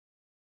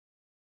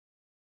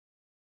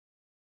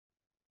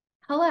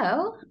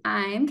Hello,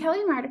 I'm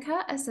Kelly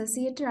Martica,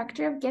 Associate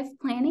Director of Gift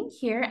Planning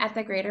here at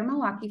the Greater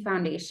Milwaukee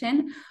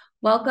Foundation.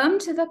 Welcome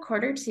to the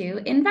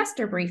Q2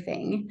 Investor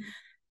Briefing.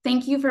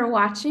 Thank you for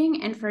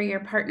watching and for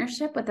your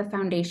partnership with the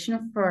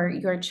Foundation for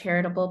your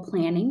charitable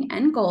planning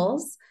and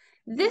goals.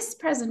 This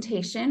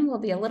presentation will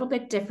be a little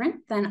bit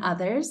different than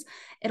others.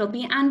 It'll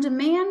be on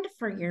demand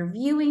for your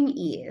viewing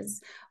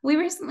ease. We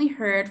recently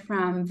heard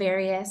from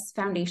various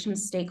foundation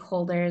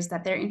stakeholders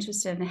that they're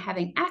interested in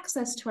having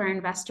access to our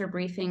investor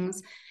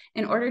briefings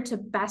in order to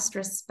best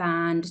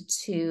respond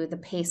to the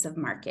pace of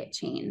market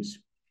change.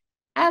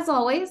 As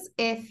always,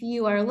 if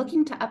you are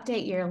looking to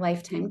update your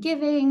lifetime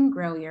giving,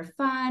 grow your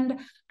fund,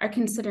 are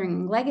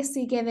considering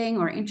legacy giving,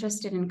 or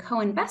interested in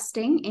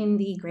co-investing in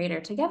the Greater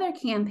Together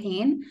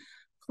campaign,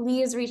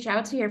 please reach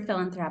out to your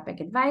philanthropic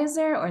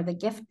advisor or the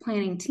gift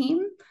planning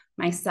team,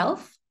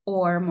 myself,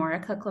 or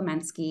Morika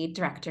Klemensky,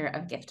 Director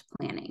of Gift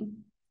Planning.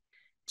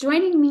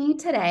 Joining me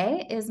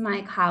today is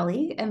my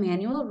colleague,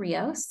 Emmanuel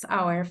Rios,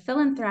 our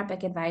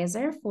philanthropic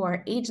advisor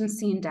for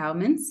agency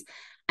endowments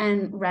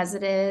and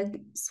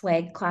resident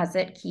swag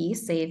closet key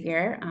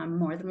savior.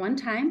 More than one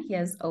time, he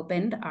has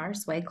opened our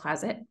swag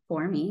closet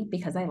for me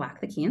because I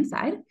lock the key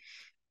inside.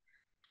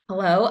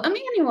 Hello,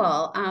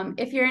 Emmanuel.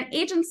 If you're an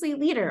agency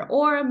leader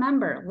or a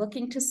member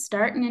looking to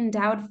start an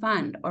endowed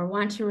fund or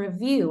want to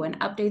review and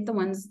update the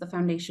ones the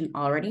foundation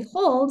already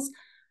holds,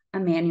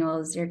 Emmanuel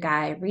is your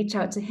guy. Reach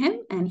out to him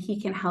and he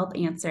can help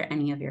answer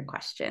any of your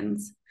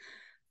questions.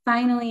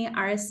 Finally,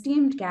 our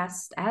esteemed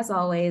guest, as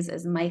always,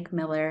 is Mike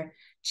Miller,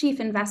 Chief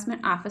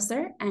Investment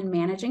Officer and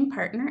Managing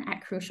Partner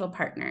at Crucial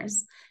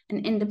Partners,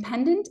 an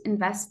independent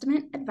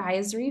investment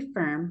advisory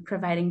firm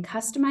providing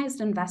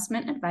customized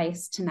investment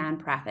advice to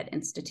nonprofit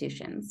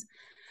institutions.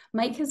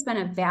 Mike has been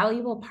a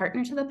valuable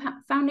partner to the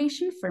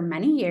foundation for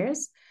many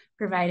years,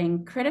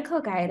 providing critical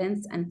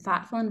guidance and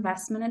thoughtful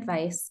investment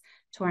advice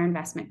to our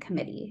investment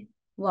committee.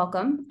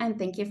 Welcome, and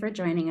thank you for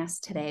joining us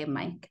today,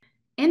 Mike.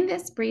 In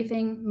this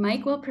briefing,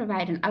 Mike will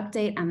provide an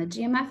update on the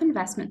GMF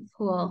investment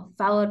pool,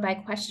 followed by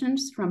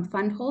questions from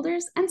fund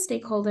holders and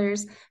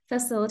stakeholders,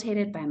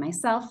 facilitated by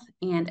myself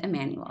and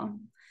Emmanuel.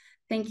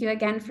 Thank you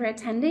again for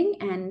attending,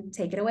 and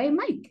take it away,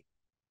 Mike.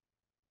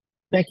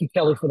 Thank you,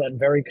 Kelly, for that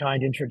very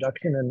kind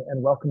introduction,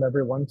 and welcome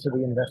everyone to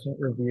the investment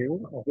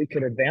review. If we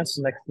could advance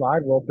the next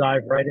slide, we'll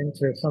dive right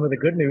into some of the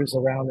good news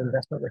around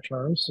investment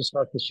returns to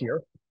start this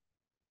year.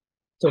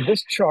 So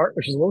this chart,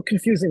 which is a little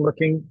confusing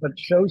looking, but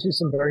shows you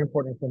some very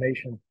important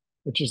information,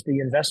 which is the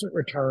investment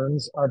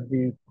returns of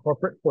the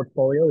corporate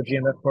portfolio, the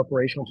GMF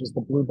Corporation, which is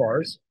the blue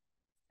bars,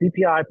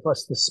 CPI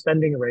plus the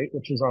spending rate,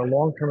 which is our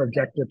long-term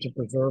objective to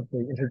preserve the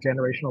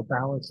intergenerational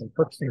balance and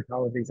purchasing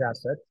power of these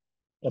assets.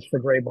 That's the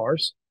gray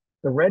bars.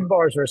 The red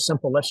bars are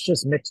simple. Let's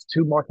just mix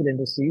two market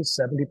indices,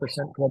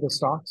 70% global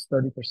stocks,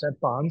 30%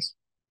 bonds.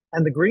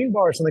 And the green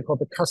bar is something called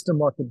the custom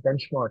market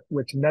benchmark,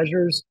 which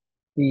measures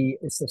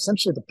it's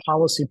essentially the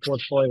policy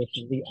portfolio,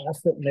 which is the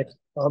asset mix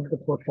of the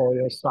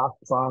portfolio, stocks,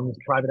 bonds,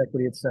 private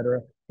equity, et cetera,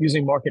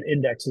 using market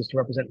indexes to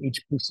represent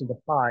each piece of the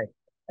pie.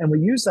 And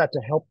we use that to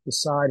help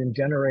decide and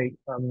generate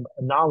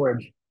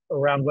knowledge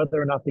around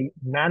whether or not the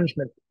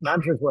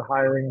managers we're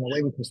hiring and the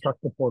way we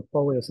construct the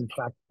portfolios,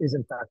 is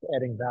in fact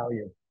adding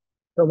value.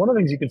 So one of the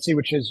things you can see,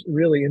 which is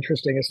really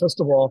interesting, is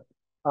first of all,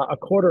 a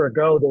quarter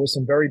ago, there was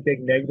some very big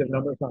negative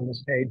numbers on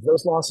this page.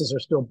 Those losses are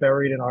still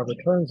buried in our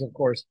returns, of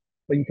course.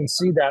 But you can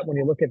see that when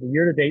you look at the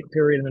year-to-date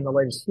period and in the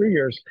latest 3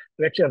 years,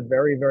 we actually have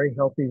very, very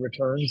healthy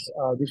returns.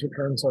 These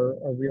returns are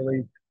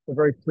really, we're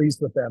very pleased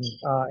with them.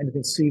 And you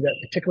can see that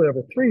particularly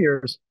over 3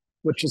 years,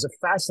 which is a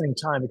fascinating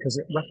time because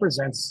it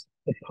represents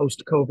the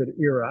post-COVID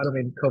era. I don't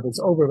mean COVID's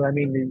over, but I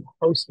mean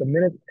the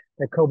minute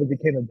that COVID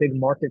became a big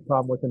market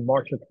problem within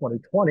March of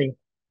 2020,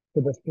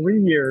 for the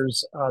 3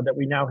 years that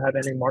we now have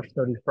ending March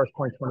 31st,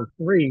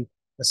 2023,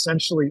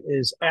 essentially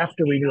is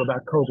after we knew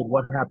about COVID,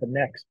 what happened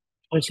next.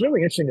 And it's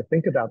really interesting to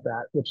think about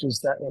that, which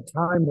is that at a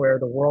time where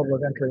the world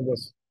was entering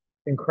this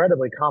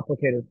incredibly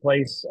complicated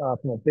place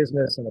from a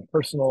business and a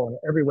personal and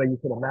every way you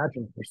could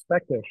imagine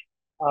perspective,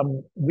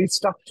 we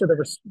stuck to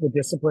the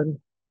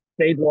discipline,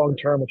 stayed long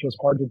term, which was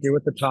hard to do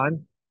at the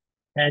time.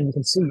 And you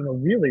can see,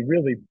 really,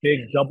 really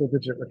big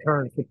double-digit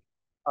returns. Which,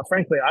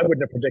 frankly, I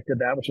wouldn't have predicted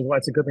that, which is why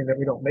it's a good thing that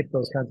we don't make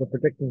those kinds of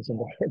predictions in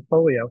the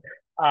portfolio.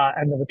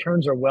 And the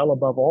returns are well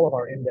above all of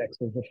our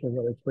indexes, which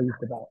we're really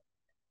pleased about.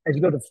 As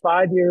you go to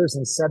 5 years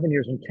and 7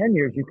 years and 10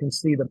 years, you can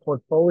see the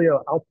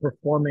portfolio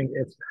outperforming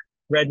its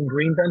red and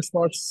green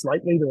benchmarks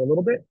slightly to a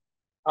little bit,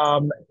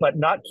 but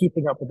not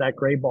keeping up with that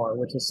gray bar,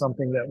 which is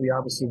something that we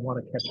obviously want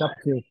to catch up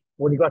to.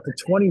 When you go out to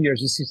 20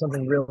 years, you see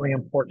something really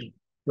important,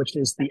 which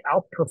is the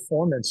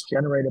outperformance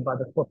generated by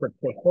the corporate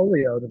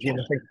portfolio, the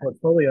GMF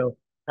portfolio,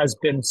 has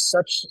been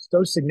so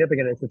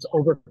significant as it's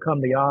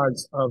overcome the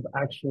odds of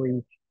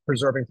actually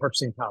preserving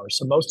purchasing power.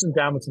 So most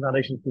endowments and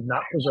foundations did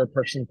not preserve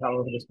purchasing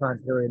power over this time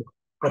period,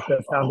 but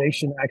the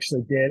foundation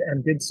actually did,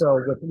 and did so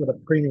with a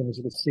premium, as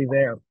you can see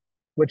there,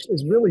 which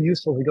is really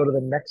useful. We go to the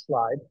next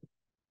slide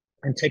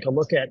and take a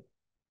look at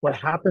what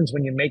happens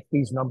when you make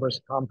these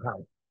numbers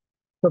compound.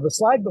 So the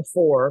slide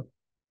before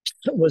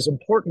was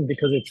important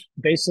because it's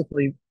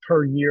basically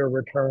per year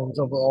returns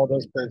over all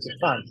those periods of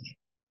time.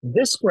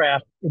 This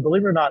graph,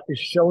 believe it or not, is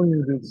showing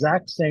you the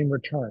exact same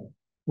return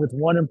with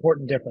one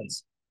important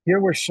difference. Here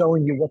we're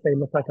showing you what they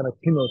look like on a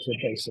cumulative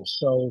basis.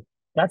 So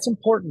that's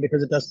important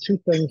because it does two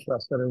things for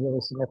us that are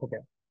really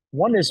significant.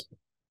 One is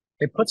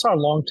it puts our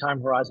long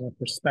time horizon in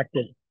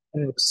perspective,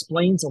 and it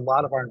explains a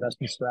lot of our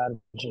investment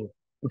strategy.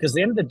 Because at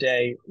the end of the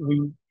day,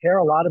 we care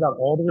a lot about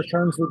all the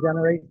returns we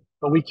generate,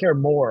 but we care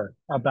more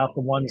about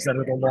the ones that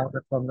are the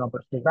longer term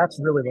numbers. Because that's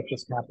really what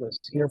this capital is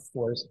here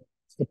for, is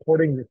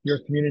supporting your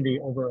community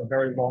over a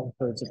very long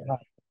periods of time.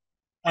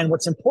 And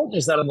what's important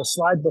is that on the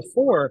slide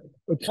before,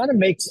 it kind of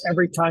makes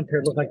every time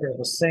period look like they're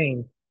the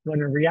same, when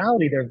in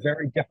reality, they're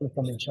very different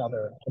from each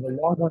other. And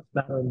the long ones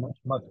matter much,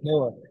 much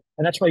more.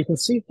 And that's why you can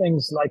see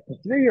things like the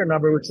 3-year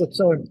number, which looks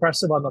so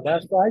impressive on the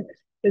left side.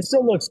 It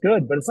still looks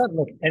good, but it's not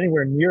look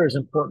anywhere near as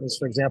important as,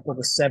 for example,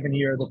 the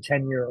 7-year, the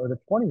 10-year, or the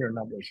 20-year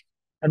numbers.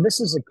 And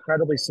this is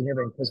incredibly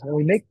significant because when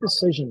we make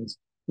decisions,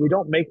 we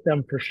don't make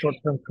them for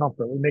short-term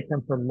comfort. We make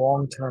them for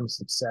long-term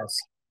success.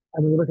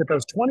 And when we look at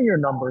those 20-year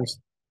numbers,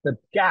 the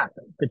gap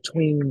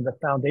between the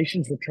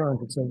foundation's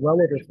returns, it's well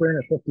over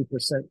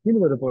 350%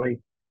 cumulatively,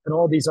 and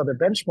all these other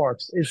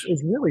benchmarks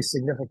is really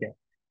significant.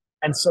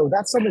 And so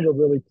that's something we're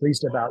really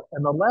pleased about.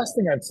 And the last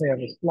thing I'd say on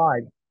this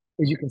slide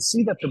is you can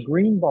see that the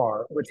green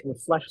bar, which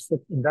reflects the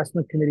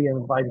investment committee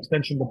and by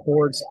extension the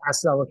board's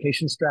asset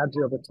allocation strategy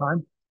over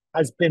time,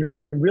 has been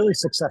really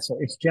successful.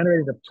 It's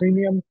generated a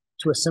premium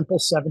to a simple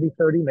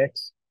 70-30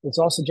 mix. It's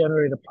also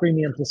generated a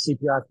premium to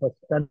CPI plus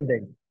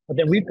spending. But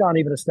then we've gone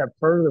even a step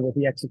further with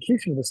the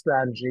execution of the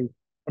strategy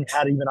and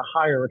had even a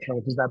higher return,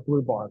 which is that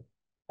blue bar.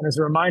 And as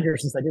a reminder,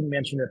 since I didn't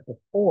mention it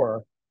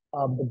before,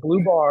 the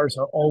blue bars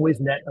are always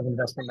net of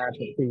investment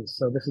management fees.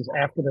 So this is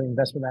after the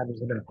investment managers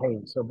have been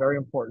paid. So very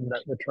important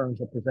that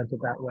returns are presented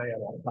that way at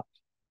all times.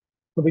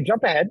 So we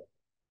jump ahead.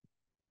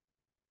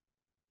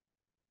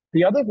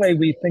 The other way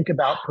we think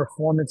about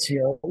performance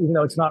here, even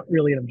though it's not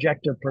really an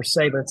objective per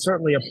se, but it's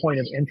certainly a point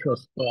of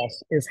interest for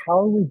us, is how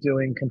are we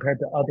doing compared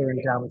to other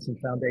endowments and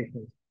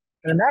foundations?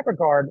 And in that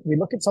regard, we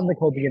look at something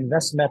called the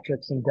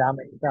Investmetrics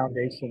Endowment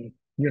Foundation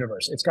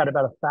universe. It's got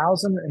about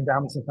 1,000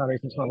 endowments and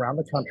foundations from around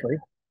the country.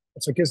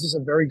 So it gives us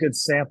a very good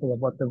sample of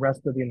what the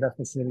rest of the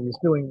investment community is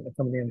doing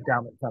from the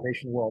endowment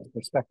foundation world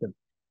perspective.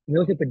 When you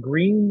look at the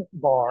green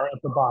bar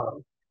at the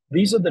bottom,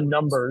 these are the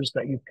numbers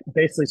that you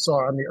basically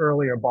saw on the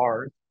earlier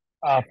bars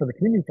for the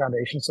community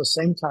foundation. So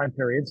same time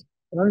periods.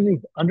 And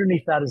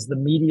underneath that is the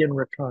median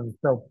return.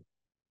 So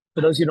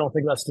for those of you who don't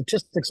think about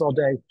statistics all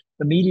day,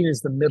 the median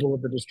is the middle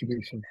of the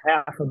distribution.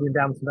 Half of the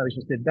endowments and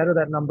foundations did better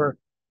that number,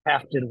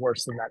 half did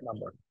worse than that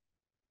number.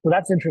 So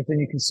that's interesting.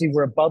 You can see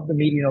we're above the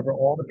median over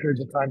all the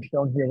periods of time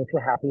shown here, which we're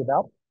happy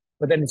about.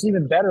 But then it's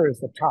even better is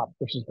the top,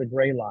 which is the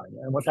gray line.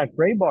 And what that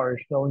gray bar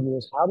is showing you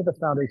is how do the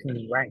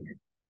foundations rank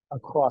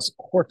across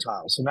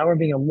quartiles. So now we're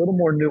being a little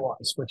more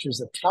nuanced, which is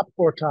the top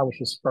quartile,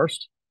 which is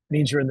first,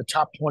 means you're in the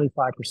top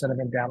 25% of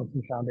endowments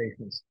and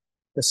foundations.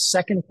 The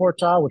second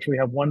quartile, which we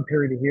have one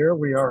period here,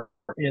 we are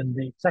in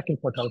the second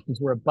quartile, which means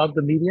we're above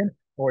the median,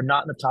 but we're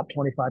not in the top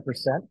 25%.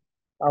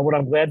 What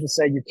I'm glad to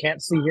say you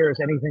can't see here is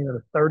anything in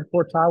the third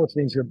quartile, which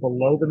means you're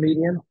below the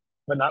median,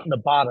 but not in the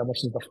bottom,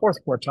 which is the fourth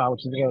quartile,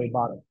 which is the very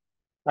bottom.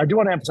 I do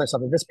want to emphasize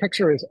something. This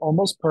picture is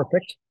almost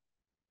perfect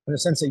in the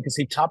sense that you can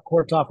see top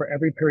quartile for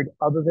every period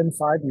other than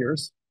 5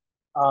 years.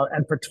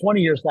 And for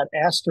 20 years, that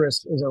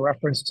asterisk is a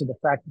reference to the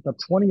fact that the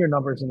 20-year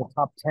number is in the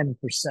top 10%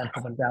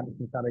 of endowments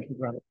and foundations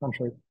around the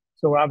country.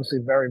 So we're obviously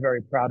very,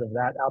 very proud of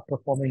that.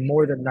 Outperforming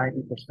more than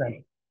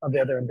 90% of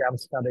the other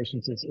endowments and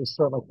foundations is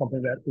certainly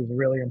something that is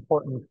really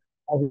important.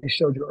 As we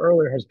showed you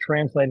earlier, has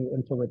translated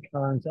into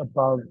returns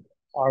above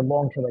our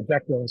long-term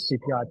objective of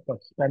CPI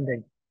plus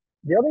spending.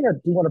 The other thing I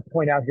do want to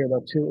point out here,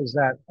 though, too, is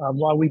that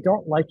while we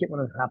don't like it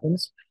when it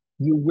happens,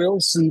 you will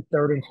see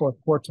third and fourth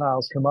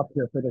quartiles come up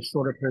here for the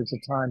shorter periods of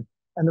time.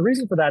 And the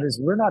reason for that is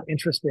we're not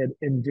interested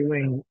in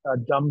doing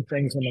dumb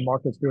things when the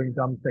market's doing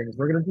dumb things.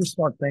 We're going to do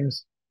smart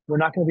things. We're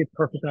not going to be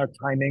perfect in our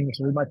timing,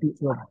 so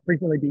we'll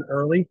frequently be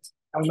early.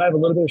 And we might have a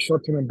little bit of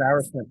short-term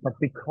embarrassment, but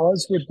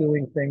because we're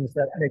doing things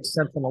that make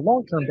sense on a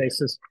long-term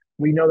basis,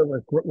 we know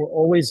that we're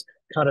always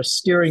kind of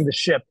steering the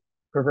ship,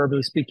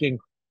 proverbially speaking,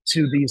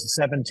 to these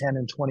 7, 10,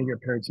 and 20-year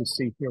periods you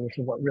see here, which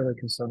is what really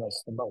concerns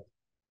us the most.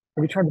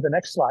 Can we turn to the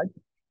next slide?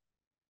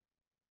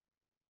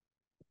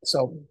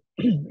 So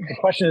the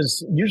question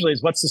is usually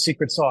what's the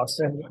secret sauce?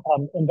 And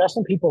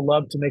investment people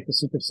love to make the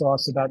secret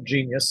sauce about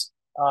genius.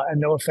 And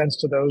no offense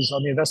to those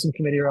on the investment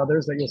committee or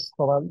others that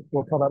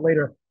we'll call that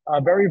later.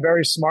 Very,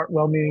 very smart,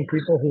 well-meaning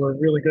people who are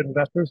really good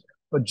investors.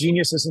 But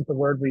genius isn't the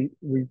word we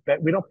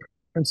don't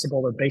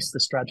principle or base the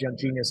strategy on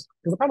genius.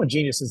 Because the problem with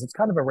genius is it's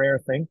kind of a rare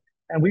thing.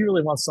 And we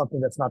really want something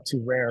that's not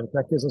too rare.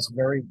 That gives us a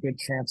very good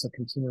chance of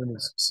continuing to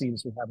succeed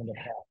as we have in the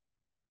past.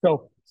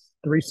 So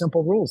 3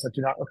 simple rules that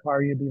do not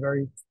require you to be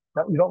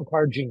that you don't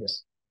require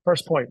genius.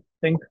 First point,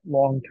 think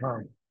long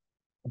term.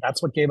 And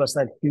that's what gave us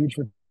that huge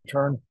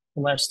return.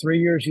 The last 3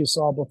 years you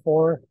saw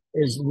before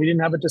is we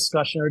didn't have a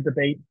discussion or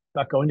debate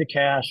about going to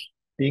cash,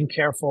 being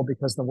careful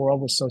because the world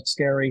was so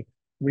scary,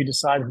 we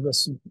decided to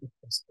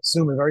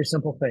assume a very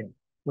simple thing,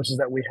 which is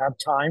that we have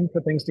time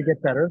for things to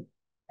get better.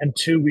 And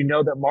two, we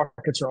know that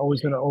markets are always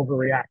going to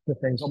overreact to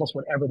things, almost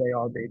whatever they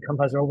are. They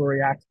sometimes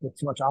overreact with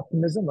too much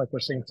optimism, like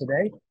we're seeing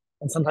today,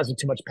 and sometimes with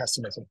too much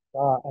pessimism.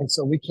 And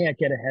so we can't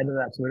get ahead of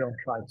that, so we don't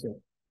try to.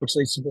 Which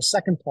leads to the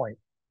second point,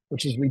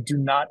 which is we do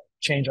not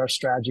change our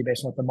strategy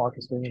based on what the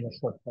market's doing in the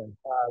short term.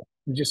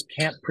 We just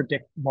can't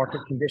predict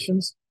market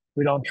conditions.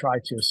 We don't try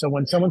to. So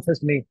when someone says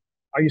to me,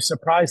 "Are you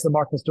surprised the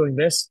market's doing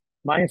this?"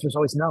 My answer is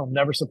always no. I'm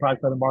never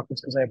surprised by the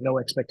markets because I have no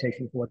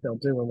expectation for what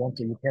they'll do or won't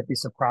do. You can't be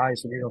surprised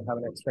when you don't have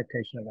an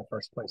expectation in the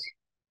first place.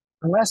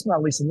 And last but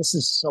not least, and this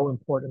is so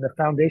important, the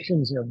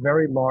foundation's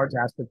very large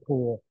asset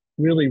pool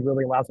really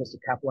allows us to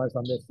capitalize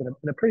on this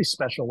in a pretty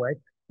special way,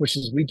 which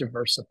is we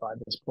diversify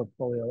this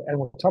portfolio. And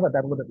we'll talk about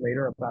that a little bit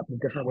later about the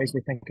different ways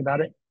we think about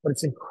it, but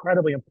it's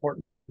incredibly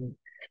important.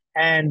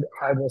 And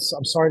I'm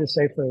sorry to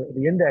say for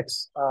the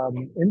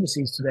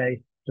indices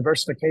today,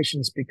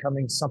 diversification is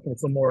becoming something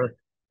that's a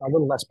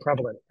little less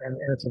prevalent, and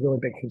it's a really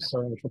big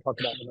concern, which we'll talk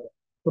about in a minute.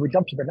 So we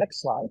jump to the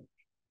next slide.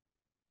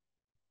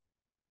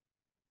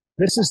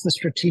 This is the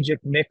strategic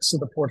mix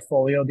of the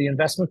portfolio. The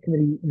investment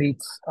committee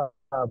meets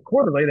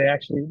quarterly. They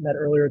actually met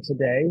earlier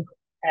today,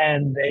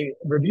 and they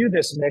review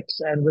this mix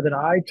and with an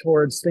eye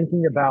towards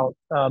thinking about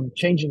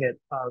changing it,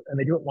 and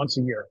they do it once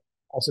a year.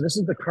 So this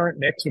is the current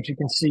mix, which you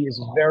can see is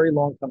very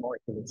long-term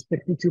oriented. It's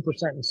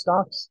 52% in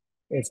stocks,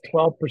 it's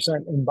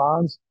 12% in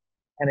bonds,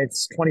 and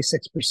it's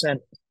 26%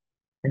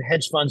 in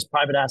hedge funds,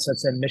 private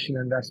assets, and mission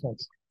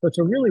investments. So it's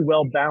a really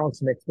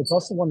well-balanced mix, but it's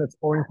also one that's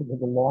oriented to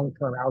the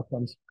long-term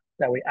outcomes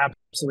that we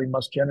absolutely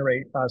must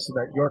generate so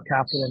that your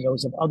capital and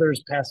those of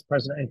others, past,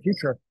 present, and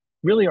future,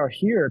 really are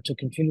here to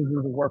continue to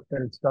do the work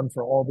that it's done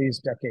for all these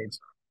decades.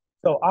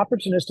 So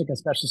opportunistic and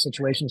special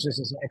situations, just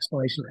as an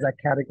explanation, because that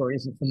category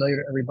isn't familiar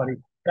to everybody.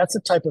 That's a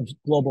type of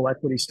global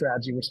equity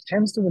strategy, which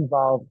tends to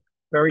involve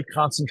very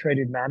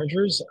concentrated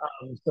managers.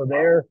 So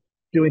they're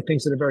doing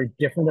things that are very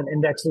different than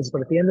indexes,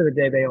 but at the end of the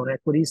day, they own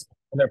equities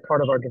and they're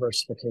part of our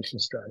diversification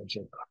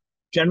strategy.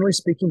 Generally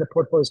speaking, the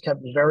portfolio is kept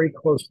very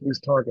close to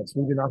these targets.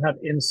 We do not have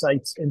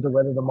insights into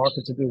whether the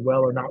markets will do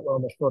well or not well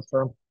in the short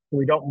term. So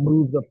we don't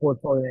move the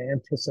portfolio in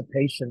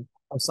anticipation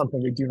of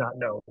something we do not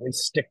know. We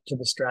stick to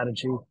the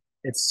strategy.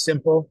 It's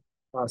simple.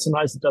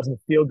 Sometimes it doesn't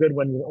feel good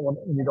when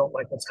you don't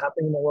like what's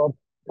happening in the world,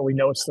 but we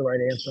know it's the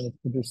right answer and it's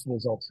produced the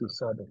results we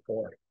saw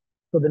before.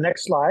 So the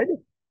next slide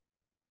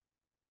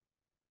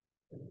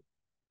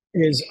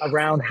is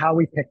around how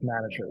we pick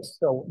managers.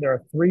 So there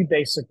are three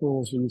basic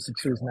rules we use to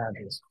choose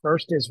managers.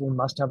 First is we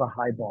must have a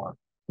high bar.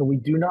 So we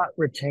do not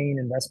retain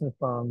investment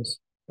firms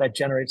that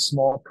generate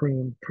small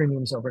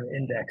premiums over an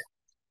index.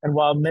 And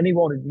while many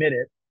won't admit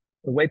it,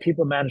 the way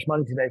people manage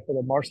money today for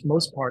the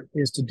most part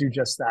is to do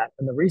just that.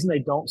 And the reason they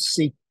don't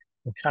seek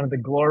kind of the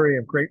glory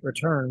of great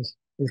returns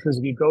is because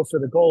if you go for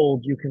the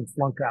gold, you can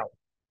flunk out.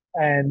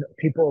 And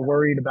people are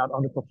worried about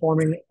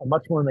underperforming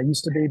much more than they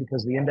used to be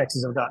because the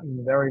indexes have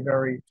gotten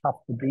very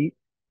tough to beat.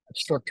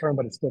 It's short term,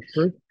 but it's still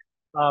true.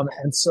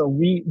 And so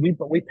we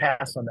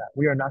pass on that.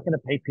 We are not going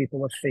to pay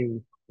people a fee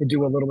to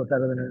do a little bit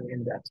better than an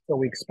index. So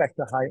we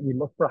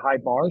look for high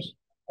bars.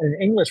 And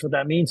in English, what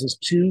that means is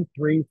 2,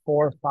 3,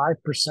 4,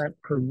 5%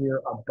 per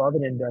year above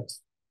an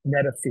index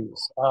net of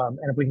fees.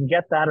 And if we can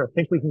get that or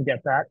think we can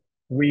get that,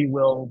 we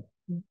will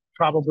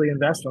probably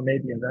invest or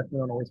maybe invest. We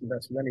don't always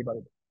invest with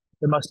anybody.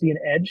 There must be an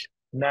edge.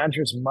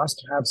 Managers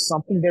must have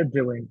something they're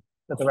doing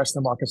that the rest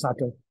of the market's not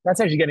doing. That's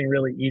actually getting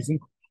really easy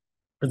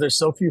because there's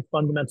so few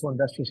fundamental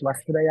investors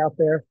left today out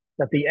there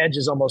that the edge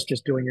is almost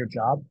just doing your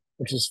job,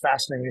 which is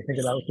fascinating when you think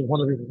about it, which is one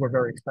of the reasons we're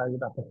very excited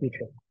about the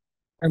future.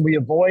 And we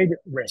avoid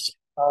risk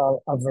of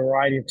a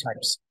variety of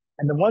types.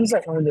 And the ones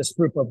that are in this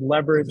group of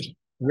leverage,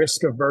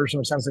 risk aversion,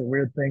 which sounds like a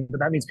weird thing, but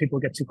that means people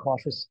get too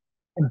cautious,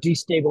 and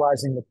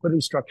destabilizing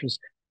liquidity structures.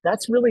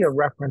 That's really a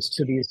reference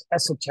to these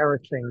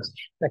esoteric things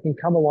that can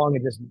come along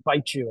and just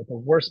bite you at the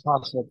worst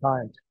possible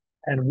time.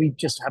 And we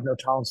just have no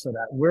tolerance for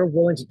that. We're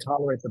willing to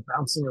tolerate the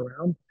bouncing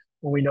around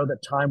when we know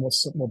that time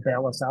will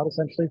bail us out,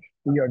 essentially.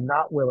 We are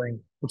not willing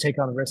to take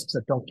on risks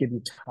that don't give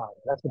you time.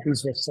 That's what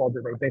these risks all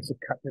do. They basically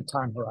cut the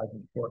time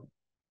horizon short.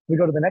 We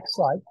go to the next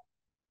slide.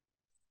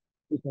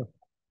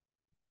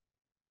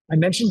 I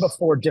mentioned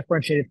before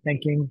differentiated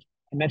thinking.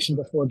 I mentioned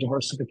before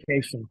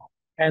diversification.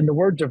 And the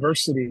word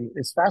diversity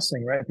is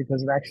fascinating, right?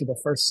 Because actually the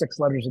first 6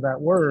 letters of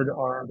that word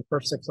are the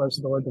first 6 letters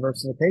of the word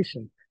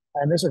diversification.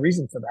 And there's a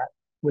reason for that,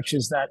 which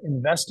is that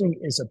investing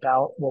is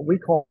about what we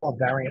call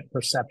variant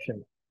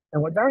perception.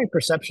 And what variant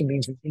perception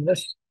means in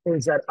this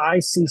is that I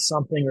see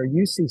something or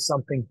you see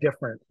something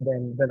different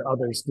than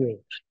others do.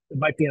 It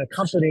might be in a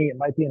company, it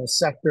might be in a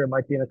sector, it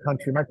might be in a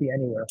country, it might be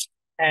anywhere.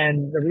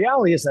 And the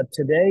reality is that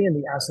today in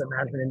the asset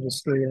management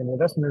industry and the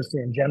investment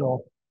industry in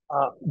general,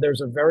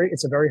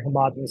 it's a very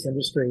homogenous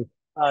industry.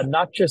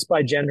 Not just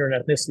by gender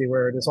and ethnicity,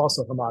 where it is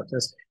also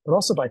homogenous, but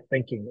also by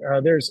thinking.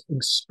 There's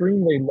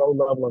extremely low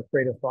level of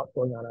creative thought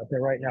going on out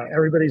there right now.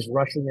 Everybody's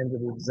rushing into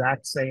the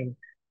exact same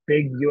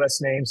big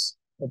U.S. names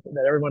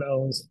that everyone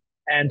owns.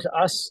 And to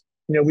us,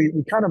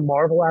 we kind of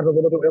marvel at it a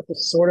little bit. We have to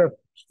sort of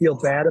feel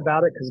bad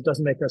about it because it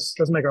doesn't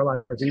make our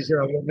lives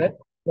easier, I will admit.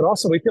 But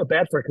also we feel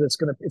bad for it because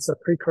it's a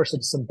precursor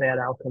to some bad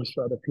outcomes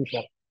for other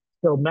people.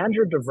 So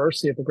manager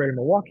diversity at the Greater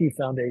Milwaukee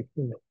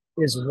Foundation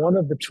is one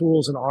of the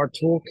tools in our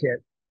toolkit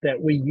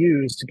that we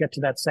use to get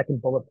to that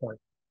second bullet point,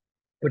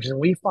 which is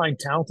we find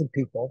talented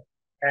people,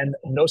 and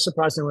no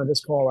surprise to anyone on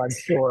this call, I'm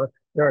sure,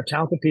 there are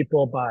talented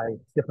people by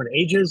different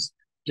ages,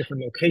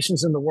 different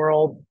locations in the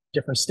world,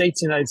 different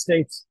states in the United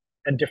States,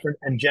 and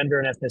gender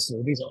and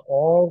ethnicity. These are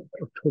all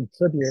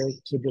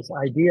contribute to this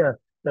idea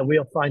that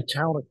we'll find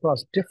talent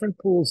across different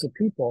pools of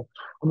people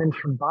and then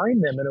combine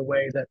them in a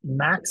way that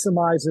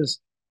maximizes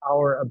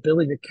our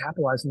ability to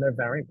capitalize on their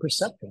varying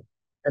perception.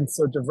 And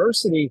so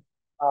diversity,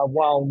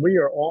 while we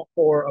are all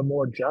for a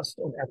more just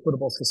and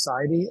equitable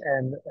society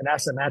and an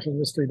asset management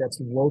industry that's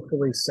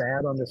woefully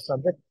sad on this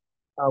subject,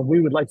 we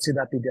would like to see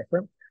that be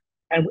different.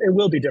 And it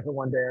will be different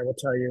one day, I will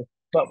tell you.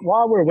 But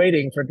while we're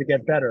waiting for it to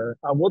get better,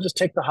 we'll just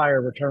take the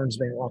higher returns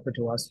being offered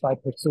to us by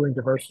pursuing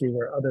diversity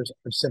where others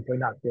are simply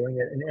not doing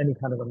it in any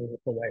kind of a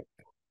meaningful way.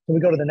 Can we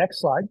go to the next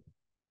slide?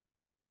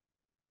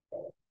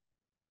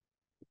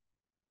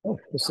 Oh,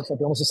 this looks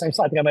like almost the same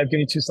slide. I think I might have given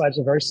you two slides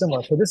that are very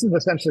similar. So this is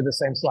essentially the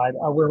same slide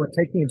where we're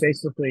taking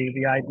basically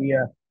the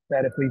idea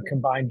that if we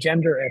combine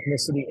gender,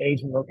 ethnicity,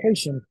 age, and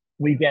location,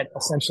 we get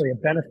essentially a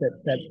benefit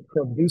that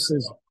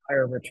produces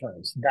higher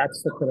returns.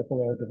 That's the critical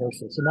role of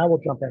diversity. So now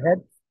we'll jump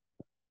ahead.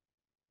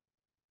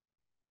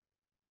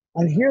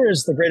 And here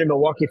is the Greater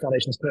Milwaukee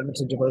Foundation's commitment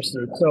to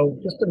diversity. So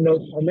just to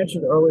note, I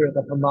mentioned earlier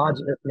the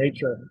homogenous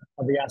nature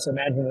of the asset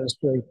management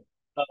industry.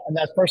 And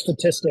that first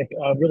statistic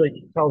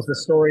really tells the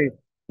story.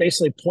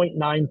 Basically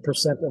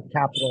 0.9% of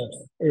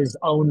capital is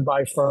owned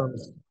by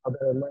firms that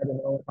are led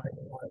and owned by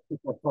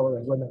people of color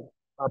and women,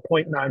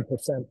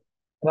 0.9%. And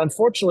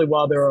unfortunately,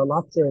 while there are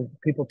lots of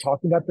people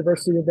talking about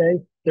diversity today,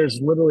 there's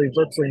literally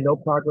virtually no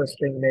progress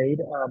being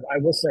made. I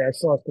will say I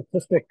saw a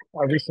statistic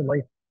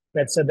recently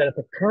that said that at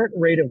the current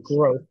rate of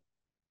growth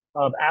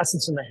of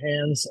assets in the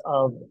hands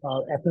of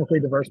ethnically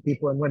diverse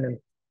people and women,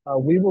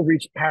 we will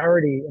reach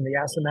parity in the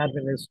asset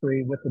management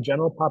industry with the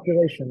general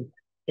population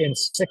in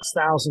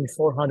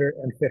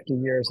 6,450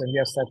 years. And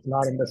yes, that's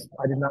not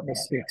I did not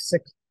misspeak,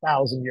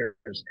 6,000 years.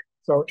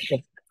 So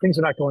things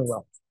are not going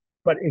well.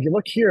 But if you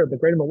look here, the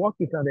Greater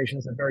Milwaukee Foundation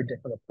has a very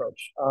different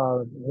approach.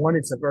 One,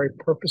 it's a very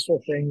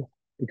purposeful thing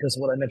because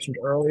of what I mentioned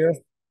earlier.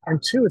 And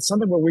two, it's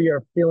something where we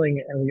are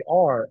feeling and we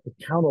are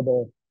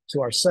accountable to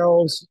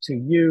ourselves, to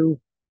you,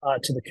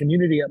 to the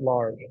community at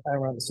large.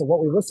 So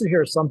what we listed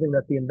here is something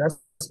that the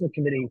investment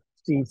committee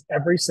sees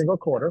every single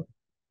quarter,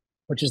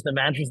 which is the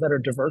managers that are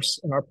diverse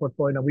in our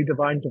portfolio. Now, we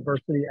define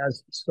diversity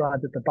as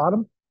described at the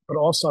bottom, but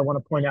also I want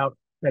to point out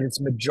that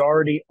it's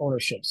majority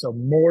ownership. So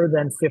more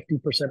than 50%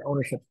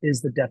 ownership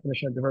is the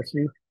definition of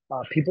diversity.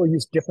 People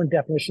use different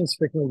definitions,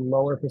 frequently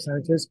lower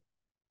percentages.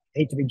 I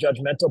hate to be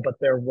judgmental, but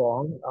they're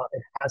wrong.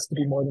 It has to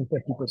be more than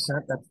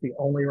 50%. That's the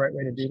only right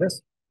way to do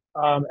this.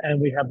 And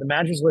we have the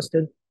managers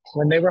listed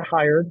when they were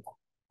hired,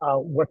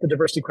 what the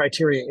diversity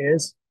criteria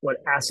is, what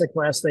asset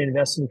class they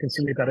invest in. You can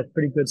see we've got a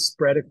pretty good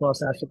spread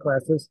across asset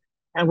classes.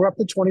 And we're up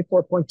to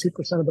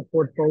 24.2% of the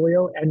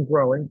portfolio and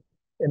growing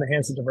in the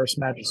hands of diverse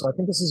managers. So I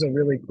think this is a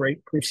really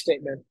great proof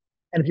statement.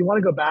 And if you want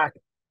to go back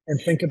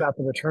and think about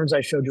the returns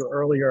I showed you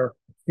earlier,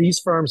 these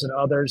firms and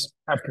others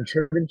have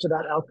contributed to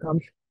that outcome.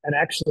 And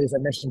actually, as I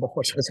mentioned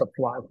before, so there's a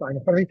fly flying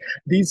in front of me.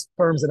 These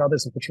firms and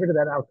others have contributed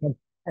to that outcome.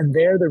 And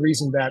they're the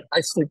reason that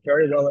I sleep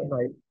very well at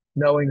night,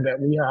 knowing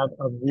that we have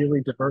a really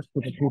diverse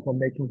group of people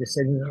making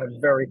decisions in a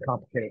very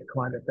complicated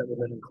climate that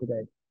we're living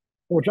today.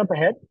 So we'll jump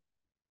ahead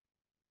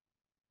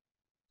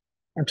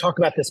and talk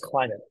about this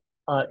climate.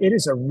 It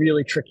is a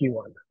really tricky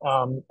one.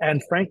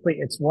 And frankly,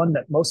 it's one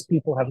that most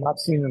people have not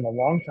seen in a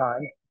long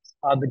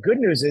time. The good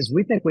news is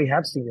we think we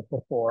have seen it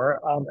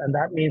before. And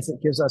that means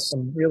it gives us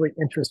some really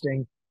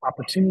interesting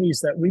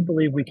opportunities that we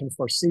believe we can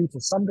foresee to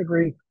some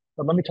degree.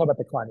 But let me talk about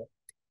the climate.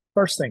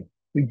 First thing,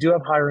 we do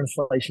have higher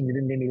inflation. You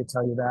didn't need me to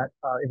tell you that.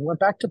 If we went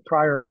back to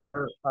prior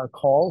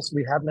calls,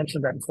 we have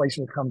mentioned that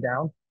inflation would come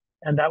down.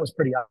 And that was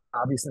pretty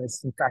obvious. And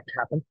it's in fact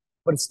happened.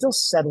 But it's still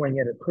settling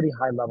in at pretty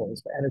high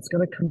levels. And it's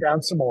going to come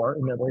down some more,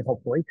 inevitably,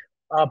 hopefully.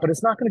 But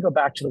it's not going to go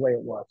back to the way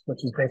it was,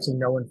 which is basically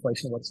no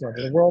inflation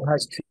whatsoever. The world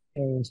has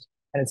changed,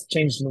 and it's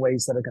changed in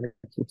ways that are going to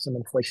keep some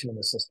inflation in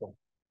the system.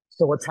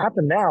 So what's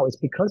happened now is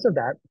because of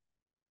that,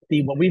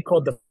 what we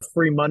called the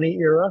free money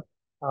era,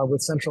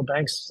 with central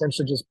banks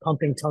essentially just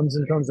pumping tons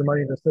and tons of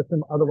money into the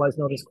system, otherwise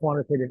known as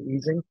quantitative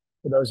easing,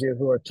 for those of you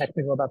who are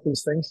technical about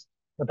these things.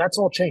 But that's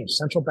all changed.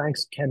 Central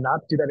banks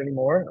cannot do that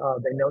anymore.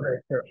 They know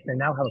that they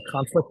now have a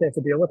conflict they have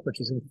to deal with, which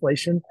is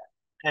inflation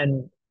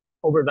and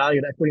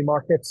overvalued equity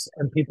markets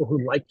and people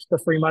who liked the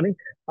free money.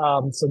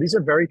 So these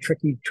are very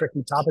tricky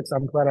topics.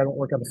 I'm glad I don't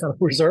work at the Federal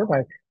Reserve.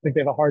 I think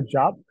they have a hard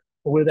job.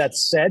 But with that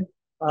said,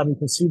 you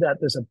can see that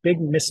there's a big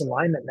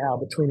misalignment now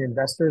between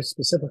investors,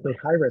 specifically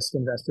high-risk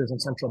investors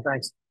and central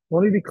banks.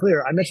 Let me be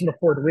clear. I mentioned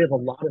before that we have a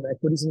lot of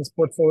equities in this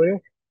portfolio.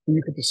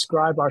 You could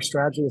describe our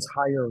strategy as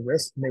higher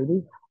risk,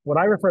 maybe. When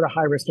I refer to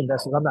high-risk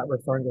investors, I'm not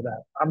referring to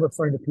that. I'm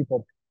referring to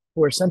people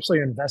who are essentially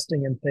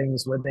investing in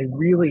things where they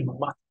really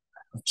must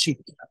have cheap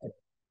capital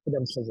for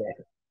them to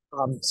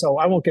work. So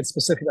I won't get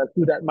specific about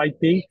who that might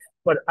be,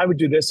 but I would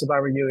do this if I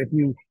were you. If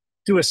you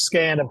do a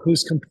scan of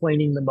who's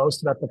complaining the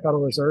most about the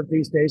Federal Reserve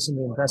these days in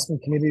the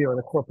investment community or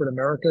the corporate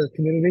America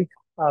community,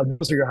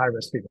 those are your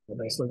high-risk people,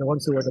 basically. The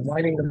ones who are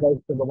whining the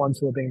most are the ones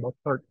who are being most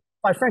hurt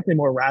by, frankly,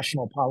 more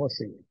rational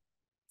policy.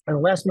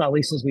 And last but not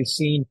least, as we've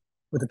seen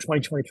with the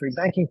 2023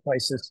 banking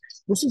crisis,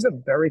 this is a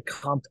very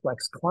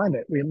complex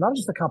climate. We have not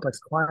just a complex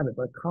climate,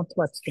 but a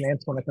complex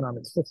financial and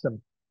economic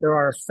system. There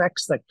are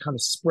effects that kind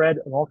of spread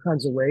in all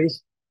kinds of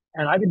ways.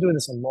 And I've been doing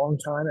this a long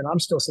time, and I'm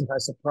still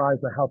sometimes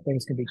surprised by how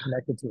things can be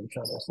connected to each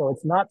other. So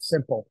it's not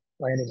simple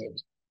by any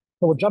means.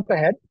 So we'll jump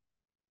ahead.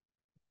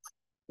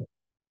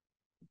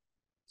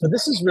 So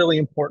this is really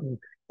important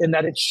in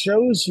that it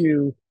shows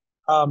you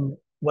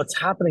what's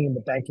happening in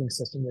the banking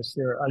system this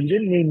year. You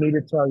didn't need me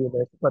to tell you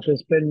this, but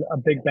there's been a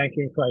big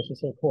banking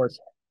crisis, of course.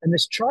 And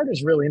this chart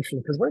is really interesting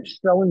because what it's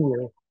showing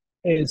you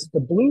is the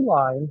blue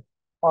line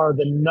are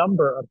the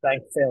number of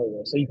bank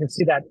failures. So you can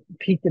see that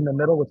peak in the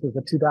middle, which was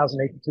the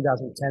 2008 to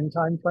 2010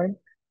 timeframe,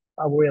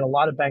 where we had a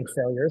lot of bank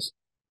failures.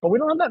 But we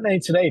don't have that many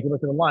today. If you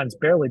look at the lines,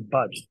 barely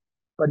budged.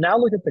 But now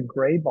look at the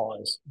gray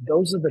bars.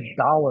 Those are the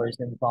dollars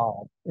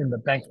involved in the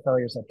bank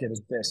failures that did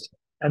exist.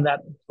 And that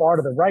bar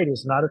to the right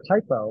is not a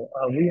typo.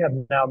 We have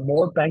now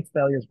more bank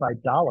failures by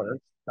dollars,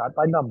 not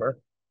by number,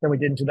 than we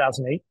did in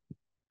 2008.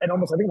 And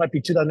almost, I think it might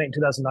be 2008 and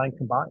 2009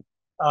 combined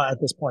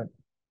at this point.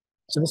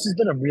 So this has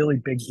been a really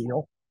big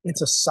deal.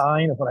 It's a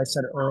sign of what I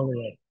said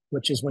earlier,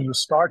 which is when you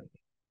start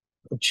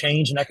a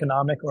change in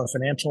economic or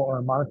financial or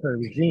a monetary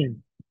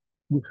regime,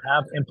 you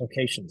have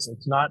implications.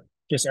 It's not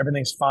just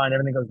everything's fine,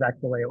 everything goes back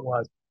to the way it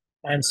was.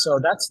 And so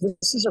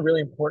this is a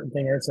really important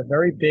thing. And it's a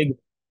very big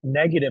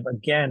negative,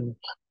 again,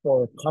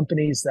 for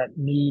companies that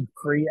need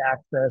free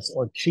access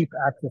or cheap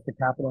access to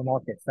capital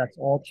markets. That's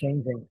all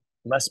changing.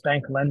 Less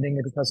bank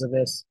lending because of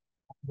this,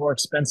 more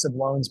expensive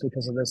loans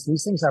because of this.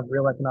 These things have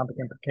real economic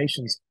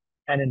implications,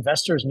 and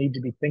investors need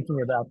to be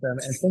thinking about them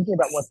and thinking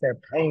about what they're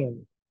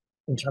paying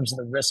in terms of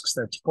the risks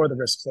they're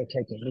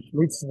taking, which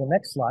leads to the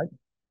next slide.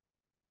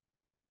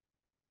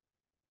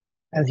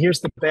 And here's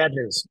the bad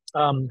news.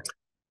 So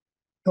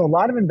a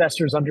lot of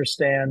investors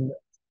understand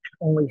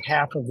only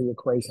half of the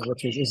equation,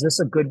 which is this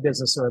a good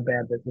business or a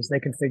bad business? They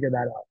can figure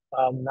that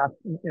out.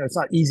 It's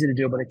not easy to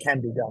do, but it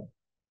can be done.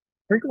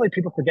 Frequently,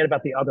 people forget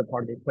about the other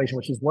part of the equation,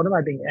 which is what am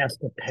I being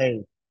asked to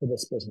pay for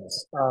this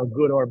business,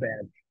 good or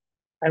bad?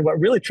 And what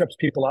really trips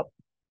people up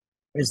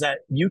is that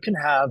you can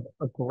have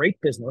a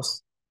great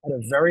business at a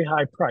very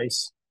high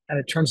price, and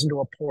it turns into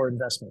a poor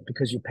investment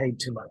because you paid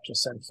too much,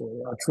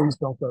 essentially. Trees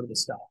don't grow to the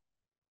sky.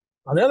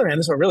 On the other hand,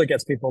 this is what really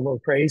gets people a little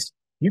crazed.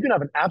 You can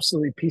have an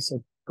absolutely piece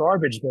of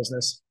garbage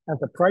business, and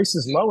if the price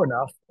is low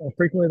enough, and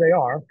frequently they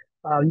are,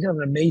 you can have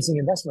an amazing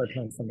investment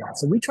return from that.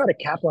 So we try to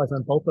capitalize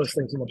on both those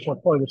things in the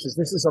portfolio, which is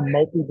this is a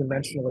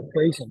multi-dimensional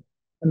equation.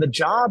 And the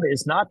job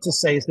is not to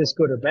say, is this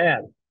good or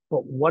bad,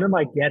 but what am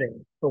I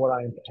getting for what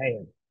I am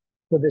paying?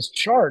 So this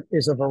chart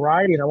is a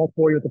variety, and I won't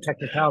bore you with the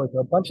technicalities,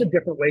 but a bunch of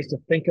different ways to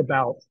think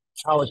about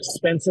how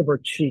expensive or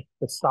cheap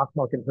the stock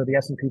market for the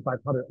S&P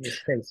 500 in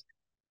this case.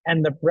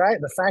 And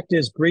the fact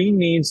is green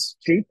means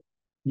cheap,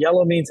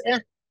 yellow means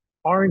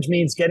orange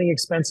means getting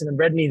expensive, and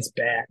red means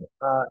bad.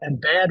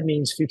 And bad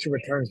means future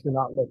returns do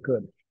not look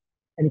good.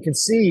 And you can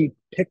see,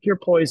 pick your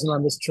poison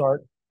on this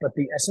chart, but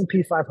the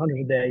S&P 500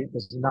 today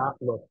does not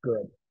look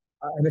good.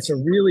 And it's a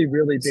really,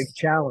 really big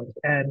challenge.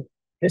 And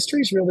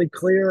history is really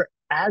clear,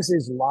 as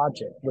is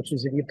logic, which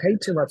is if you pay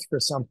too much for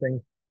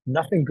something,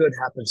 nothing good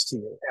happens to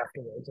you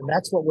afterwards. And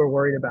that's what we're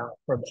worried about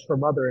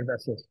from other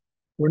investors.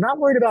 We're not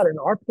worried about it in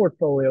our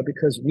portfolio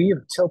because we have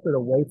tilted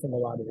away from a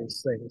lot of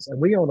these things.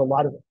 And we own a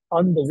lot of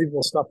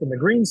unbelievable stuff in the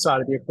green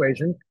side of the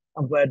equation,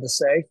 I'm glad to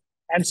say,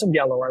 and some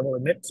yellow, I will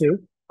admit too,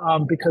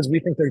 because we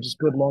think they're just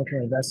good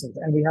long-term investments.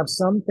 And we have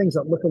some things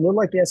that look a little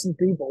like the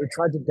S&P, but we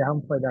tried to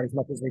downplay that as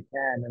much as we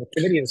can. And the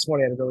committee this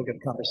morning had a really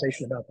good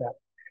conversation about that.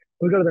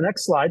 We go to the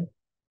next slide.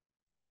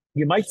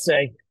 You might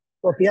say,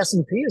 well, if the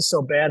S&P is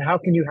so bad, how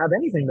can you have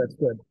anything that's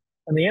good?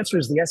 And the answer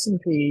is the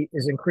S&P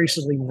is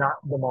increasingly not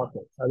the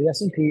market. The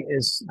S&P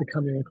is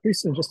becoming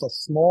increasingly just a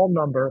small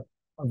number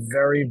of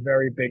very,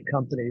 very big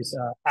companies,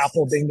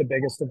 Apple being the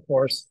biggest, of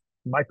course,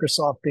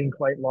 Microsoft being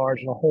quite large,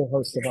 and a whole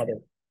host of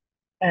others.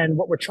 And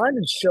what we're trying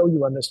to show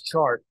you on this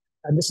chart,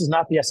 and this is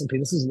not the S&P,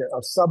 this is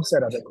a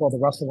subset of it called the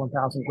Russell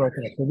 1000 Growth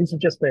Index. So these are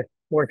just the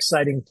more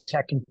exciting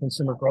tech and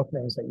consumer growth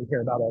names that you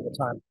hear about all the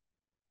time.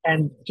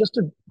 And just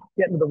to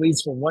get into the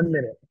weeds for 1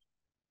 minute,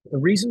 the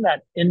reason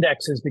that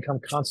index has become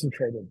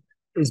concentrated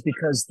is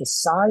because the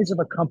size of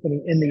a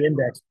company in the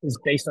index is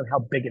based on how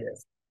big it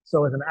is.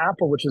 So as an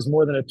Apple, which is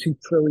more than a $2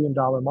 trillion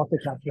market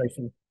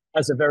capitalization,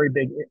 has a very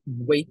big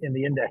weight in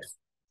the index.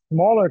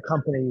 Smaller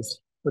companies,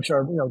 which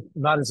are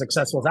not as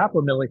successful as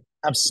Apple, really,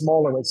 have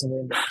smaller weights in the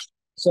index.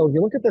 So if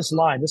you look at this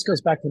line, this goes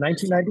back to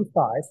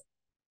 1995,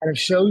 and it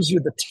shows you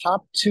the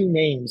top two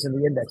names in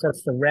the index.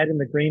 That's the red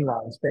and the green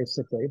lines,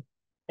 basically.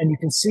 And you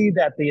can see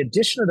that the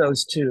addition of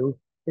those two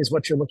is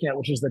what you're looking at,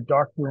 which is the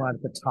dark blue line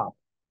at the top.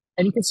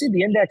 And you can see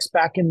the index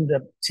back in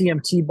the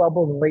TMT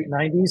bubble in the late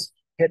 90s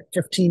hit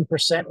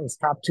 15% in its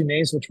top two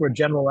names, which were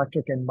General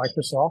Electric and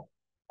Microsoft.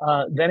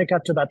 Then it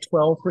got to about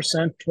 12%,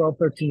 12,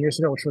 13 years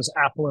ago, which was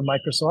Apple and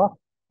Microsoft.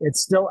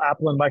 It's still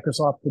Apple and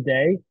Microsoft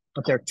today,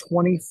 but they're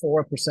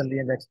 24% of the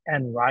index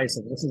and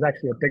rising. This is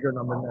actually a bigger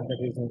number than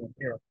it is in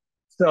here.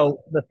 So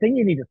the thing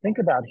you need to think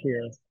about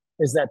here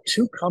is that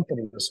two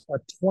companies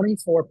are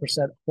 24%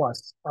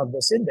 plus of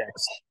this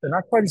index. They're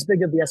not quite as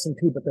big as the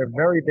S&P, but they're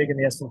very big in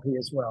the S&P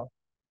as well.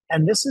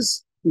 And this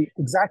is the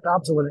exact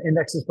opposite of what an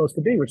index is supposed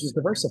to be, which is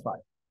diversified.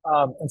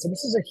 And so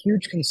this is a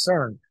huge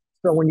concern.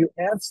 So when you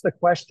answer the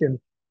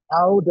question,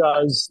 how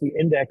does the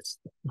index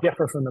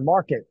differ from the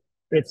market?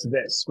 It's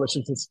this, which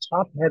is it's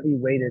top heavy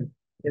weighted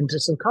into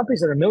some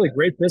companies that are really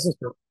great businesses,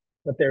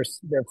 but they're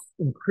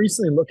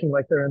increasingly looking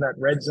like they're in that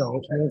red zone,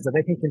 which means that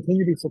they can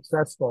continue to be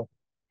successful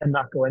and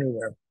not go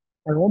anywhere.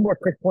 And one more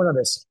quick point on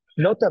this.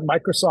 Note that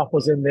Microsoft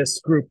was in this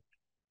group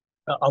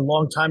a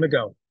long time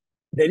ago.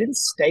 They didn't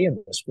stay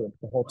in this group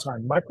the whole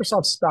time.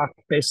 Microsoft stock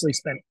basically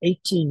spent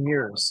 18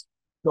 years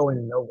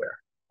going nowhere.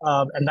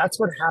 And that's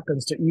what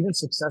happens to even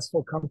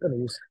successful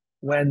companies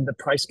when the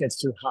price gets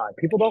too high.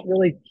 People don't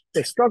really,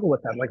 they struggle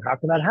with that. Like, how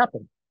can that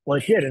happen? Well,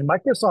 it did. And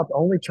Microsoft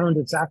only turned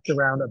its act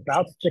around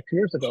about 6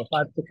 years ago,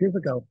 5-6 years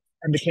ago,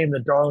 and became the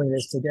darling it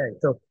is today.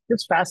 So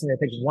it's fascinating. I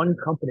think one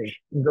company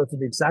can go through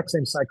the exact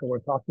same cycle we're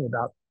talking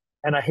about.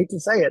 And I hate to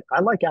say it,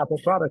 I like Apple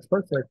products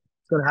personally.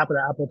 It's going to happen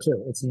to Apple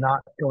too. It's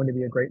not going to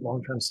be a great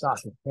long-term stock.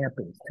 It can't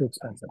be. It's too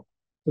expensive.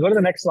 So go to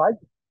the next slide.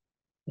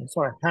 I just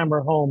want to hammer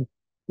home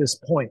this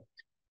point.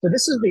 So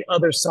this is the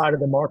other side of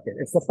the market.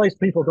 It's the place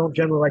people don't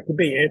generally like to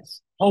be.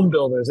 It's home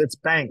builders, it's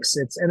banks,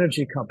 it's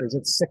energy companies,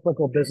 it's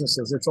cyclical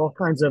businesses. It's all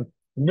kinds of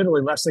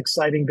admittedly less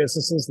exciting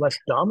businesses, less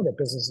dominant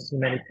businesses in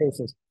many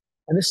cases.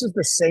 And this is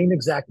the same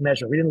exact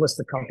measure. We didn't list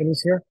the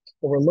companies here,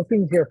 but we're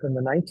looking here from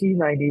the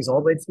 1990s all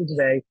the way to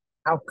today.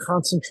 How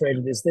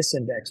concentrated is this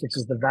index, which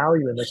is the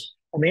value index?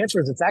 And the answer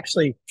is it's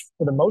actually,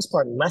 for the most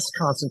part, less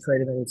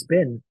concentrated than it's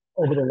been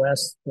over the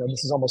last,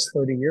 this is almost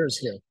 30 years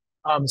here.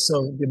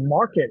 So the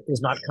market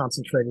is not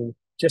concentrated.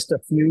 Just a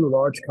few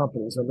large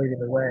companies are leading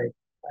the way.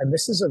 And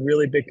this is a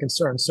really big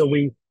concern. So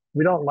we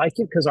don't like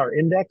it because our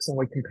index and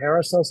we compare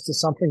ourselves to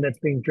something that's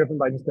being driven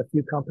by just a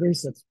few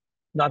companies that's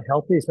not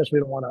healthy, especially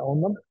we don't want to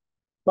own them.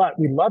 But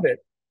we love it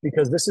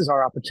because this is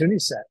our opportunity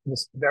set,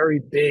 this very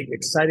big,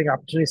 exciting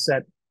opportunity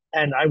set.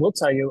 And I will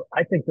tell you,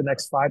 I think the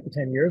next 5 to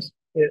 10 years,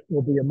 it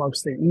will be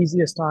amongst the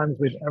easiest times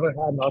we've ever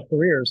had in our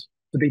careers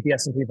to beat the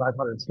S&P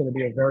 500. It's going to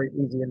be a very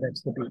easy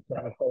index to beat.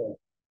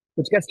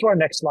 Which gets to our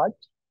next slide,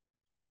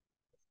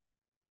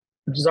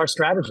 which is our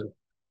strategy.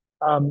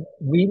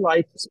 We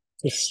like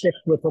to stick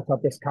with what's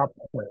at this top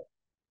point,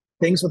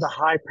 things with a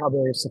high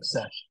probability of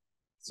success.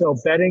 So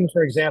betting,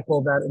 for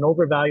example, that an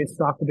overvalued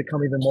stock will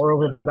become even more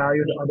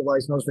overvalued,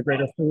 otherwise known as the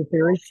greater fool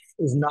theory,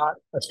 is not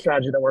a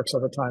strategy that works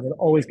over time. It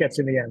always gets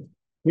in the end.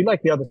 We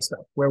like the other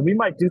stuff, where we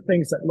might do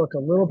things that look a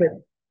little bit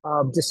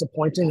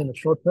disappointing in the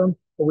short term,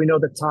 but we know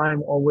that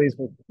time always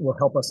will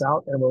help us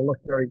out and will look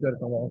very good in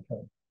the long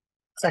term.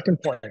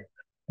 Second point,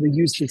 we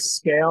use the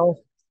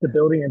scale,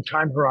 stability, and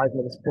time horizon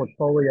of this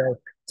portfolio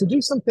to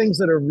do some things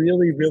that are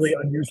really, really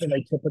unusual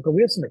and atypical.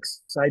 We have some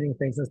exciting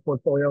things in this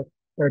portfolio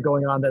that are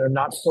going on that are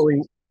not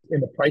fully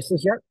in the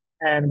prices yet.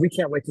 And we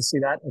can't wait to see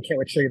that and can't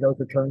wait to show you those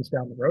returns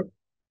down the road.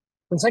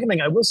 And second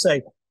thing, I will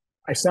say,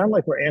 I sound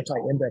like we're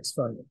anti-index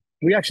fund.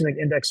 We actually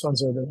think index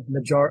funds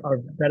are are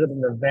better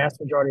than the vast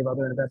majority of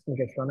other investment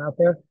gets done out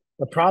there.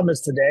 The problem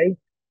is today,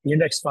 the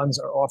index funds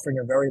are offering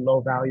a very low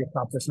value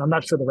proposition. I'm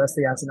not sure the rest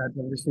of the asset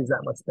management industry is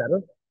that much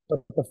better,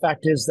 but the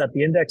fact is that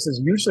the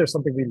indexes usually are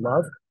something we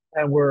love,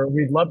 and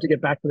we'd love to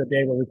get back to the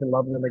day where we can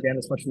love them again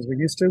as much as we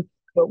used to,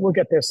 but we'll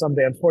get there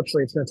someday.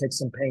 Unfortunately, it's going to take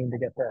some pain to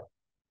get there.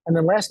 And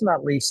then last but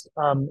not least,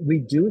 we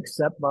do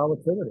accept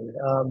volatility.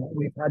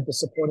 We've had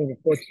disappointing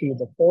reports to you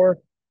before.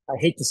 I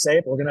hate to say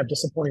it, but we're going to have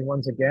disappointing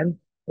ones again.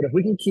 But if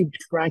we can keep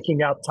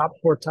cranking out top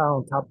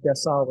quartile and top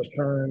decile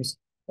returns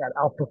that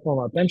outperform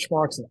our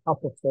benchmarks and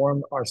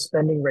outperform our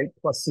spending rate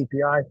plus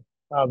CPI,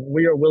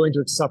 we are willing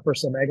to suffer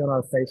some egg on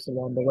our face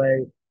along the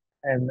way,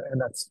 and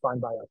that's fine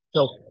by us.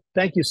 So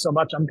thank you so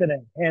much. I'm going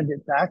to hand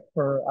it back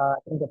for I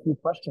think a few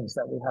questions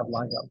that we have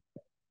lined up.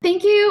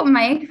 Thank you,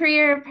 Mike, for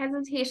your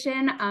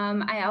presentation.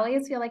 I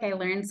always feel like I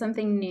learned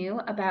something new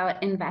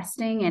about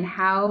investing and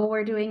how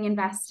we're doing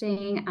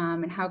investing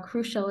and how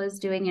crucial is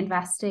doing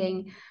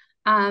investing.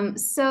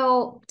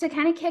 So to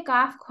kind of kick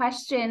off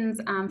questions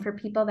for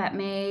people that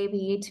may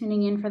be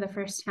tuning in for the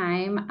first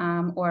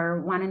time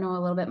or want to know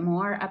a little bit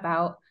more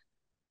about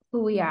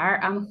who we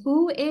are,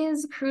 who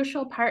is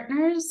Crucial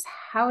Partners?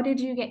 How did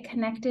you get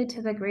connected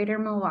to the Greater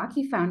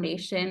Milwaukee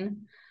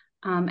Foundation?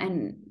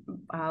 And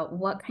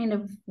what kind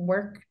of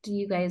work do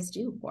you guys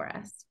do for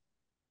us?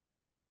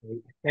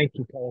 Thank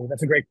you, Kelly.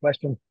 That's a great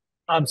question.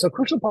 So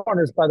Crucial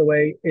Partners, by the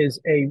way, is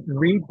a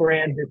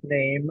rebranded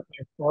name.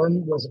 Our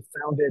firm was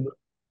founded,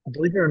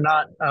 believe it or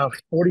not,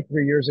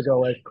 43 years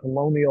ago as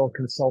Colonial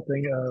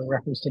Consulting,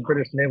 reference to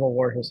British Naval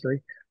War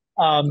history.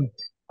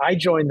 I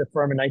joined the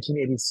firm in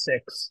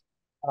 1986.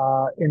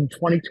 In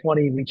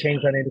 2020, we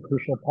changed our name to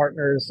Crucial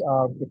Partners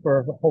for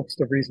a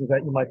host of reasons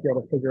that you might be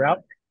able to figure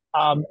out.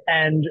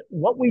 And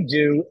what we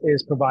do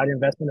is provide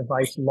investment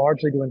advice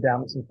largely to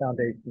endowments and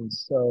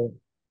foundations. So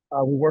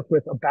we work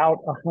with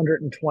about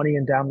 120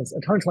 endowments,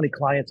 120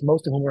 clients,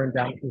 most of whom are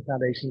endowments and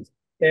foundations.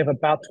 They have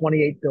about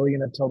 28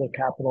 billion of total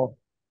capital.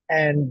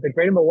 And the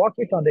Greater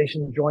Milwaukee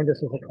Foundation joined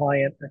us as a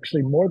client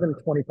actually more than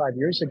 25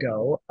 years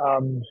ago.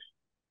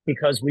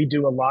 Because we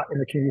do a lot in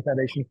the community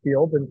foundation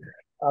field. And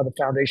the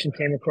foundation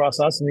came across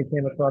us and we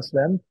came across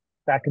them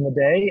back in the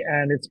day.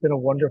 And it's been a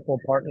wonderful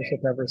partnership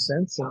ever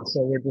since. And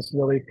so we're just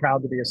really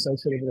proud to be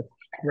associated with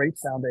a great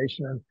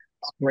foundation and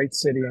a great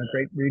city and a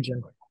great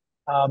region.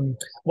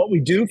 What we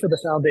do for the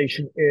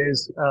foundation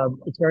is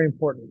it's very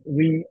important.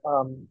 We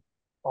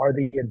are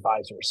the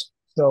advisors.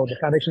 So the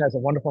foundation has a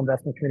wonderful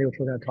investment committee, which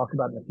we're going to talk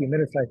about in a few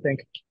minutes, I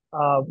think,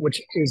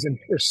 which is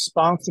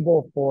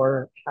responsible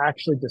for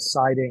actually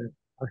deciding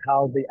on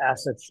how the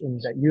assets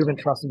that you've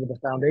entrusted with the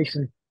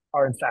foundation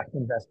are in fact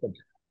invested.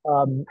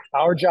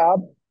 Our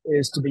job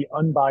is to be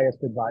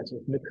unbiased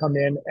advisors, to come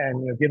in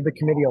and give the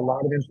committee a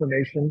lot of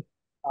information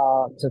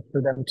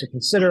for them to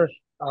consider.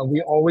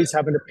 We always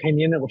have an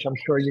opinion, which I'm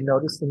sure you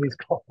noticed in these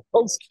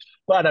calls,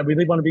 but I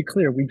really want to be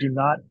clear. We do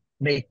not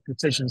make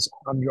decisions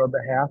on your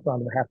behalf,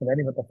 on behalf of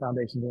any of the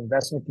foundation. The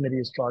investment committee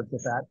is charged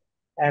with that.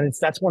 And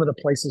that's one of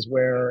the places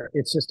where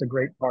it's just a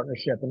great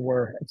partnership and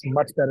where it's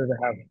much better to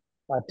have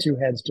two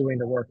heads doing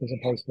the work as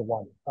opposed to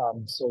one.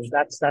 So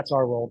that's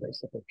our role,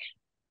 basically.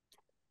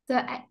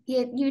 So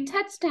you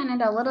touched on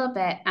it a little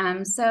bit.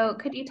 So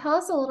could you tell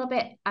us a little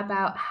bit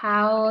about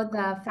how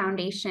the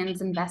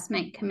foundation's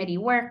investment committee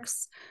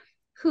works,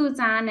 who's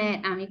on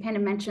it? You kind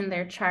of mentioned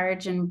their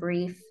charge and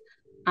brief.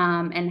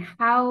 And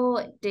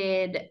how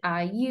did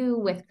you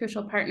with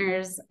Crucial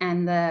Partners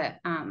and the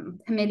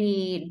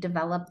committee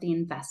develop the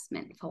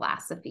investment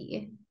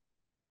philosophy?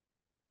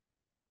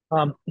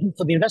 So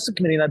the investment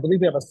committee, and I believe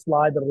we have a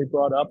slide that we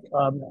brought up,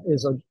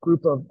 is a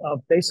group of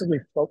basically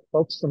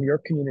folks from your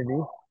community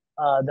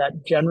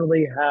that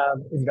generally have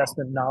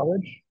investment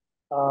knowledge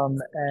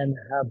and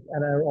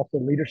are also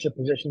leadership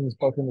positions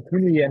both in the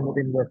community and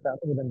within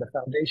the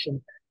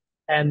foundation.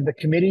 And the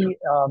committee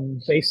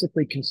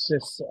basically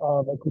consists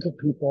of a group of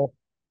people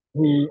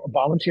who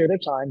volunteer their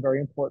time, very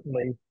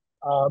importantly,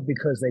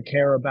 because they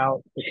care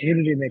about the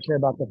community and they care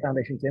about the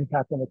foundation's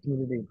impact on the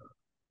community.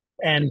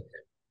 And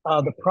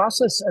the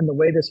process and the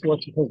way this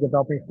works because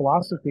developing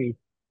philosophy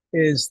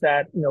is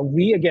that,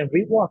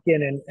 we walk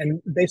in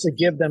and basically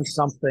give them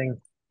something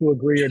to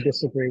agree or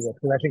disagree with.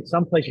 Because I think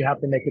someplace you have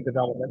to make a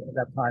development at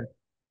that time.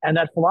 And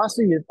that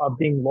philosophy of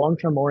being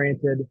long-term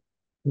oriented,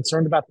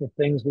 concerned about the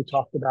things we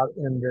talked about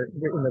in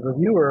the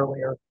review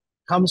earlier,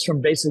 comes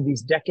from basically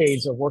these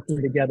decades of working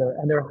together.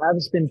 And there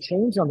has been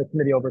change on the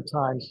committee over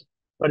time,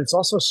 but it's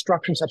also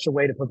structured in such a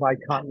way to provide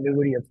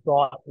continuity of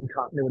thought and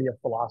continuity of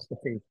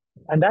philosophy.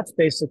 And that's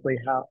basically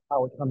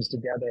how it comes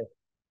together.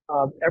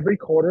 Every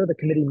quarter, the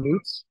committee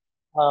meets.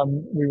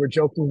 We were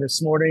joking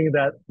this morning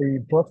that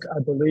the book, I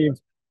believe,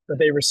 that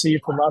they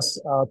received from us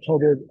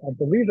totaled, I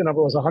believe the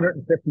number was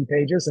 150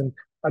 pages. And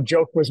a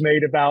joke was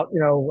made about,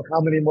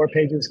 how many more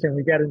pages can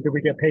we get and do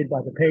we get paid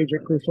by the page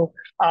at Crucial?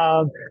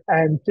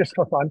 And just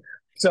for fun.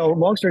 So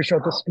long story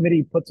short, this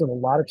committee puts in a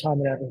lot of time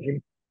and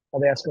energy.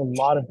 They ask a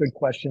lot of good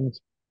questions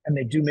and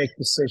they do make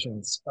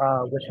decisions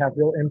which have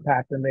real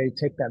impact and they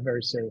take that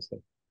very seriously.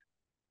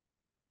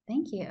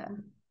 Thank you.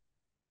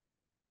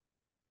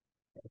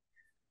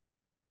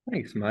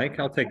 Thanks, Mike.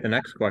 I'll take the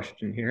next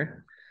question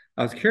here.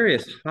 I was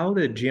curious how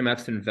the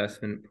GMF's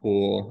investment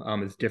pool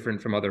is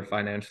different from other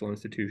financial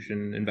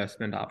institution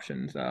investment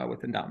options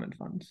with endowment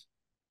funds.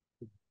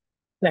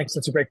 Thanks.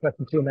 That's a great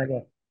question too,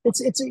 Emmanuel.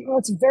 It's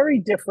very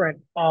different.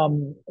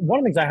 One of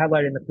the things I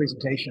highlighted in the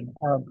presentation,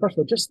 first of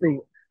all, just the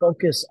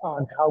focus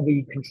on how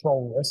we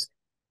control risk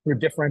through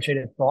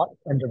differentiated thought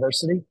and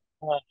diversity.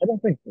 I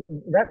don't think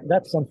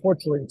that's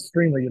unfortunately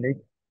extremely unique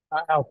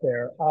out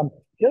there. The other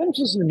thing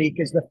which is unique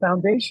is the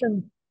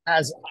foundation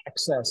has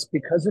access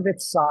because of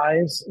its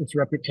size, its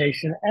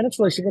reputation, and its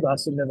relationship with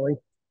us, admittedly,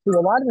 to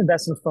a lot of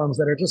investment firms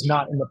that are just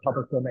not in the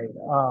public domain.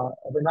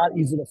 They're not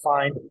easy to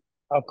find.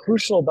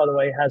 Crucial, by the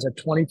way, has a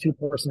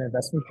 22-person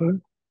investment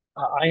team.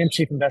 I am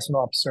chief investment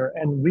officer,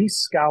 and we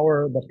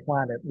scour the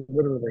planet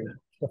literally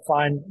to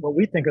find what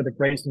we think are the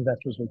greatest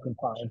investors we can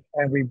find.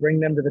 And we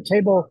bring them to the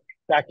table,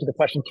 back to the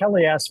question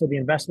Kelly asked for the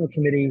investment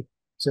committee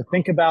to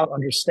think about,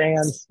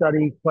 understand,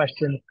 study,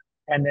 question,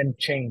 and then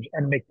change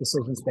and make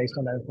decisions based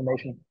on that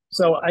information.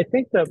 So I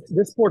think that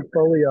this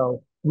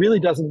portfolio really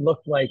doesn't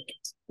look like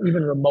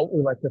even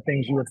remotely like the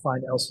things you would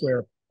find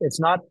elsewhere. It's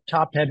not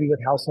top heavy with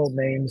household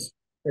names.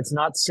 It's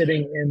not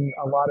sitting in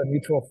a lot of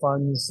mutual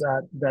funds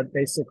that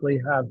basically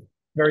have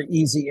very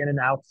easy in and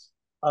outs.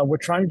 We're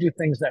trying to do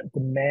things that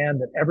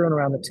demand that everyone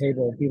around the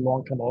table be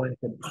long-term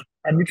oriented.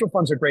 And mutual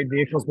funds are great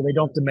vehicles, but they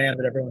don't demand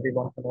that everyone be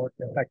long-term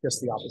oriented. In fact,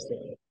 just the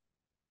opposite.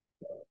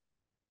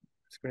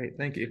 That's great.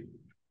 Thank you.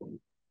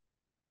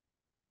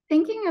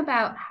 Thinking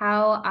about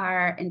how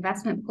our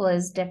investment pool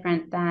is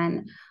different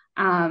than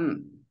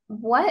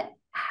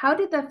how how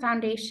did the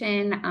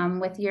foundation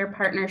with your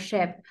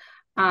partnership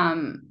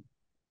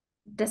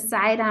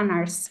decide on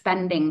our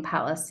spending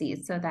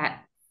policy so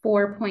that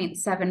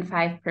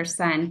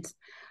 4.75%?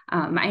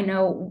 I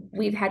know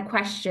we've had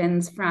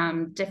questions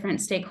from different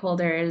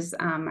stakeholders,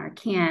 our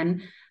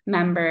CAN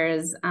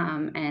members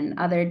and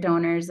other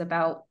donors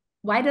about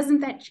why doesn't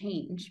that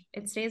change?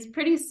 It stays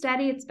pretty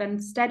steady. It's been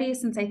steady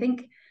since I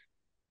think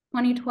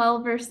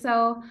 2012 or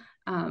so.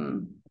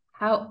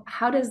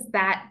 How does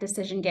that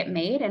decision get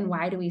made, and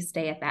why do we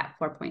stay at that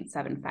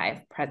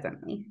 4.75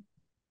 presently?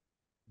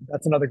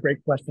 That's another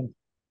great question.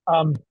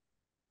 So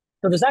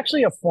there's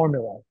actually a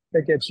formula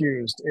that gets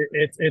used.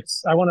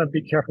 It's I want to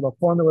be careful. The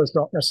formulas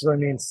don't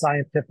necessarily mean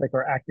scientific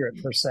or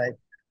accurate per se,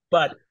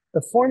 but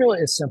the formula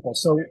is simple.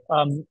 So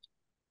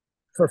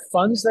for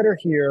funds that are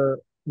here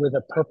with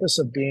a purpose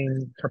of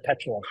being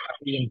perpetual,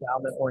 the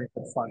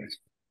endowment-oriented funds,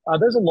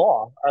 there's a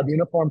law, the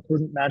Uniform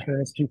Prudent Management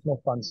and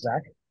Institutional Funds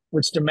Act,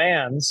 which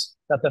demands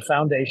that the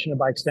foundation, and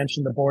by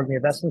extension, the board and the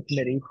investment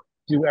committee,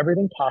 do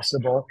everything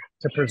possible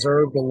to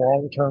preserve the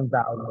long-term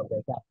value of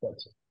their capital.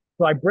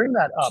 So I bring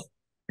that up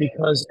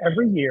because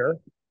every year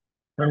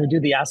when we do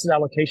the asset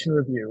allocation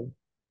review,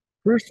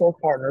 Crucial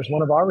Partners,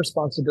 one of our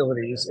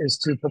responsibilities is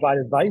to provide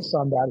advice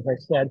on that, as I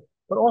said,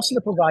 but also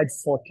to provide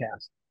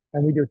forecasts.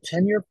 And we do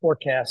 10-year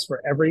forecasts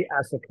for every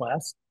asset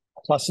class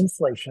plus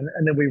inflation.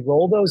 And then we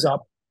roll those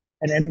up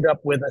and end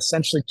up with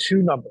essentially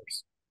two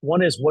numbers.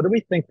 One is, what do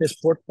we think this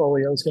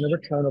portfolio is going to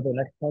return over the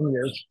next 10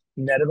 years,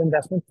 net of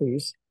investment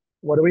fees?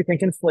 What do we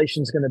think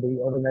inflation is going to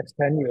be over the next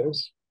 10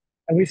 years?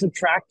 And we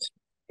subtract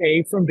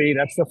A from B,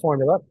 that's the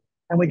formula,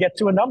 and we get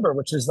to a number,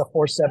 which is the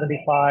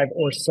 475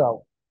 or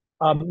so.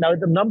 Now,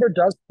 the number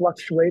does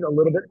fluctuate a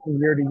little bit from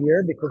year to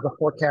year because the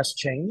forecasts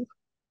change.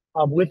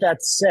 With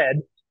that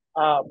said,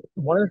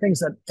 one of the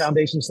things that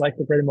foundations like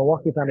the Greater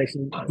Milwaukee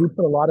Foundation do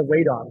put a lot of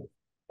weight on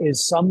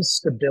is some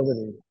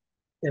stability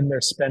in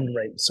their spend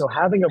rate. So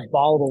having a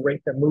volatile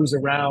rate that moves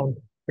around,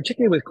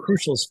 particularly with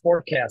Crucial's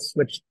forecasts,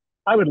 which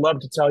I would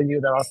love to tell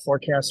you that our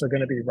forecasts are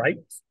going to be right,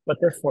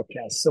 but they're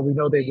forecasts, so we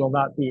know they will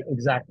not be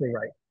exactly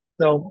right.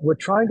 So we're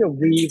trying to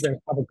weave and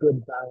have a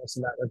good balance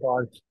in that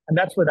regard, and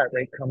that's where that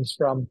rate comes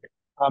from.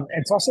 And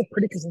it's also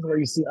pretty consistent where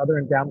you see other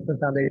endowments and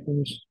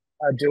foundations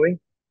doing,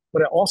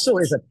 but it also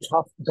is a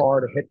tough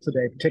bar to hit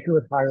today,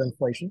 particularly with higher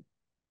inflation.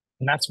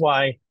 And that's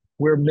why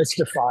we're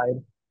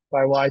mystified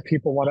by why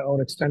people want to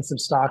own expensive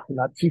stocks and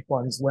not cheap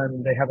ones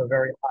when they have a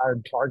very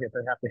hard target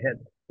they have to hit,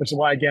 which is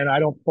why, again, I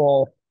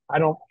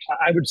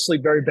would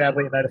sleep very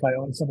badly at night if I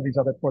owned some of these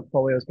other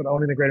portfolios, but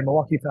owning the Greater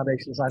Milwaukee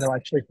Foundations, I know I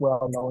sleep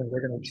well knowing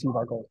we're going to achieve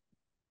our goals.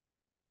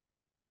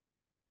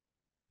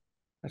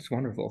 That's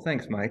wonderful.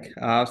 Thanks, Mike.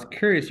 I was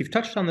curious, you've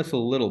touched on this a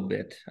little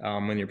bit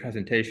in your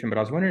presentation, but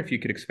I was wondering if you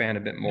could expand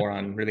a bit more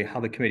on really how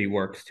the committee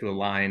works to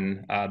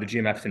align the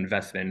GMF's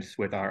investments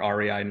with our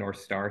REI North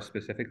Star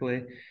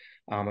specifically.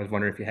 I was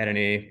wondering if you had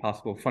any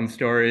possible fun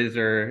stories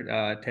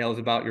or tales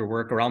about your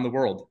work around the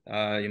world,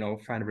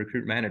 trying to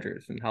recruit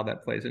managers and how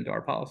that plays into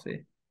our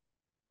policy.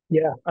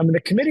 Yeah, I mean,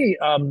 the committee,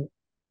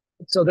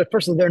 so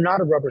first of all, they're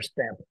not a rubber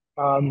stamp.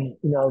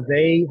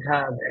 They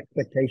have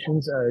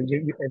expectations. When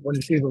you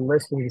see the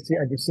list, and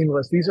you've seen the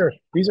list, these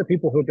are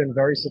people who've been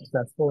very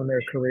successful in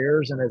their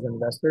careers and as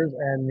investors,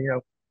 and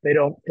they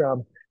don't.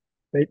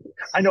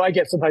 I know I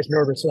get sometimes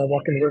nervous when I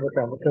walk in the room with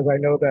them because I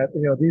know that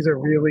these are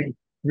really,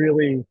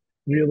 really,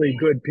 really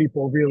good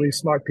people, really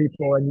smart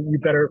people, and you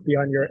better be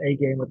on your A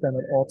game with them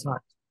at all times.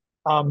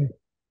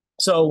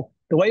 So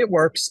the way it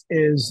works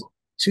is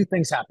two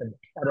things happen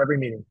at every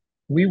meeting.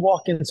 We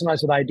walk in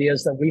sometimes with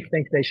ideas that we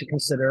think they should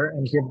consider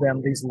and give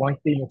them these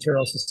lengthy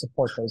materials to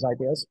support those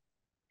ideas.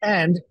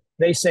 And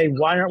they say,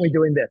 why aren't we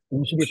doing this?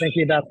 We should be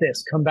thinking about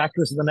this. Come back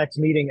to us at the next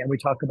meeting and we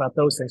talk about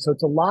those things. So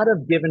it's a lot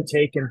of give and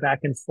take and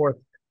back and forth.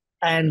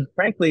 And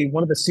frankly,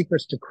 one of the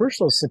secrets to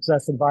Crucial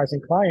success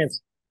advising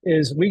clients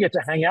is we get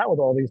to hang out with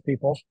all these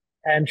people.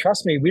 And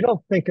trust me, we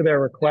don't think of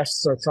their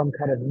requests or some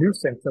kind of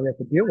nuisance that we have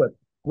to deal with.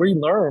 We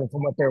learn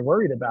from what they're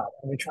worried about,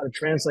 and we try to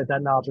translate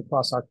that knowledge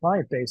across our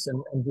client base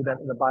and do that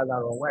in a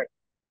bilateral way.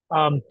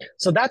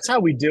 So that's how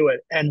we do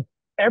it. And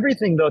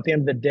everything, though, at the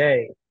end of the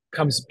day,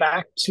 comes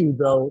back to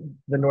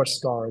the North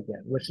Star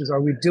again, which is, are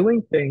we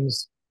doing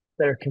things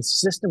that are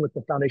consistent with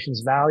the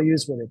foundation's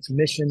values, with its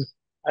mission?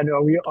 And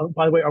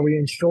by the way, are we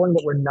ensuring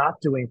that we're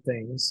not doing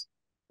things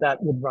that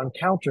would run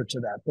counter to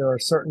that? There are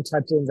certain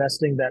types of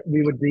investing that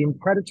we would deem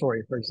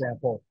predatory, for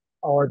example,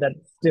 or that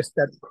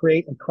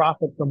create a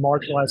profit for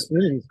marginalized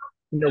communities.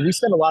 We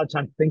spend a lot of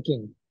time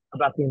thinking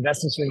about the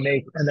investments we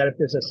make, and that if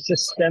there's a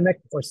systemic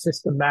or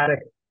systematic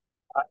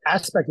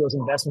aspect of those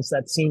investments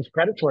that seems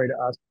predatory to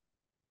us,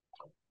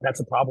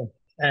 that's a problem.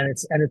 And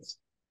it's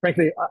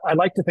frankly, I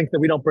like to think that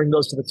we don't bring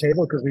those to the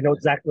table because we know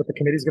exactly what the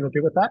committee is going to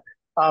do with that.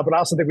 But I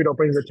also think we don't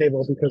bring to the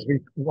table because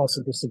we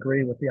also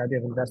disagree with the idea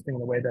of investing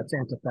in a way that's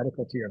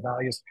antithetical to your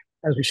values.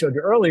 As we showed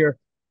you earlier,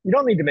 you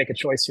don't need to make a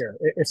choice here.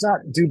 It's not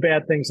do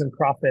bad things and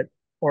profit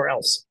or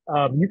else.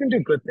 You can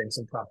do good things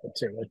and profit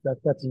too.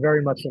 That's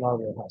very much in our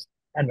wheelhouse,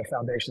 and the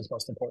foundation's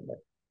most importantly.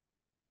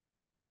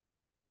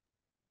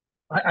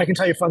 I can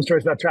tell you fun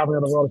stories about traveling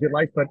around the world if you'd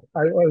like, but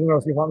I don't know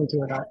if you want me to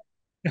or not.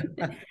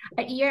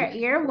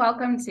 You're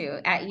welcome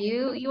to.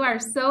 You are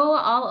so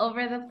all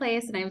over the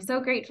place, and I'm so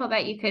grateful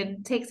that you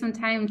could take some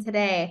time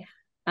today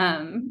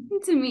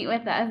to meet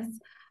with us.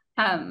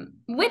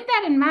 With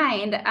that in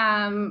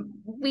mind,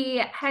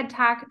 we had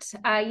talked.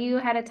 You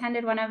had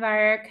attended one of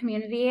our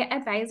community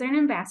advisor and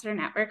ambassador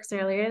networks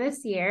earlier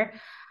this year.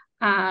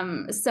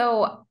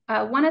 So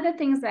one of the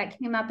things that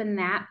came up in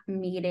that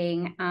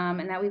meeting,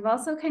 and that we've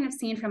also kind of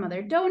seen from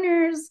other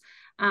donors,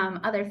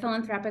 other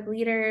philanthropic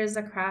leaders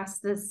across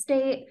the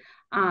state,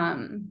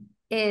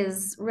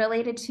 is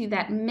related to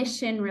that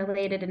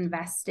mission-related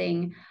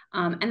investing,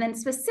 and then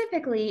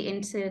specifically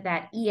into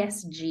that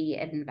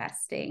ESG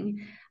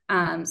investing.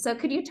 So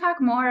could you talk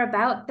more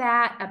about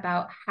that,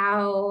 about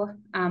how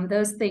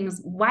those things,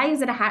 why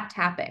is it a hot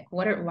topic?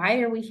 Why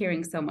are we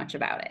hearing so much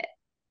about it?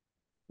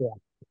 Yeah.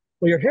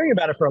 Well, you're hearing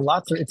about it for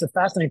lots of, it's a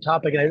fascinating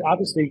topic. And it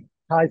obviously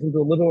ties into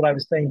a little what I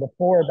was saying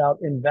before about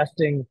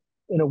investing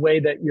in a way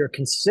that you're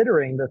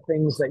considering the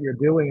things that you're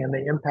doing and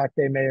the impact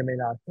they may or may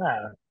not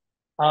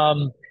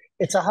have.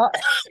 It's a hot,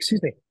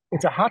 excuse me,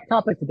 it's a hot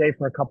topic today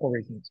for a couple of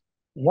reasons.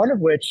 One of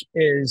which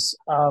is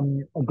a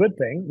good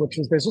thing, which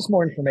is there's just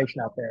more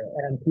information out there,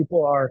 and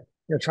people are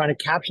trying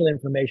to capture the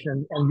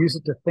information and use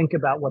it to think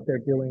about what they're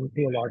doing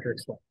to a larger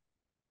extent.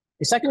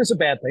 The second is a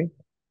bad thing,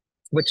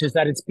 which is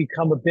that it's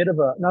become a bit of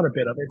a, not a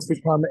bit of, it's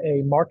become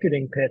a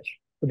marketing pitch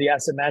for the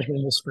asset management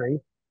industry,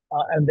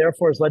 and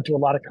therefore has led to a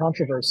lot of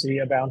controversy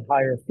about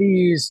higher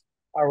fees,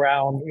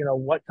 around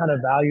what kind of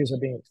values are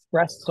being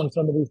expressed on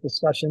some of these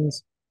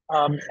discussions,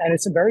 and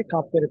it's a very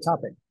complicated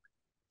topic.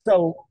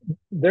 So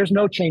there's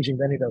no changing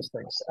any of those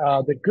things.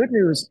 The good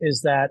news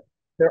is that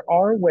there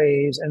are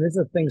ways, and these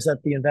are things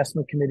that the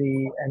investment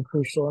committee and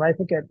Crucial, and I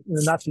think in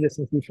the not too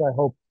distant future, I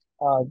hope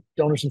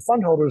donors and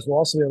fund holders will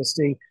also be able to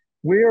see,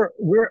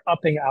 we're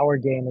upping our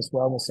game as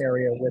well in this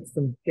area with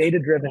some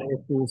data-driven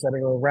issues that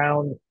are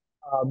around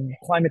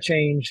climate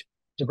change,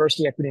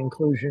 diversity, equity,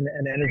 inclusion,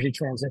 and energy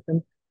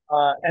transition.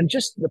 And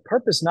just the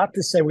purpose, not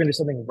to say we're going to do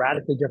something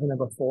radically different than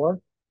before,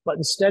 but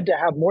instead to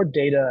have more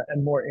data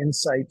and more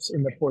insights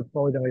in the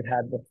portfolio than we've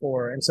had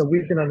before. And so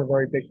we've been on a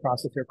very big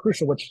process here,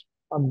 Crucial, which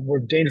we're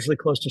dangerously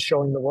close to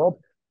showing the world.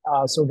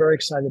 So we're very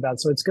excited about it.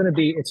 So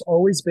it's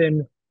always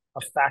been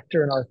a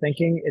factor in our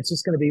thinking. It's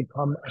just going to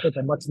become, I think,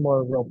 a much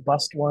more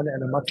robust one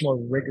and a much more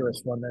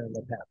rigorous one than in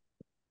the past.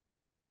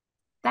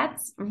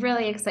 That's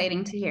really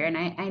exciting to hear. And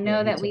I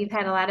know that we've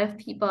had a lot of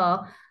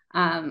people,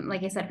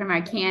 like I said, from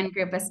our CAN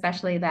group,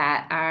 especially,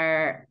 that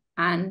are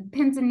on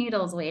pins and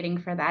needles waiting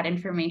for that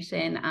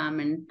information,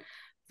 and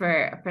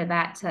for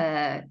that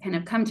to kind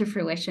of come to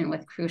fruition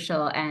with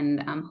Crucial,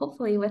 and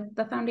hopefully with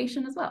the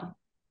foundation as well.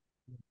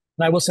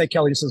 And I will say,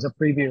 Kelly, just as a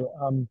preview,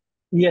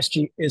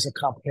 ESG is a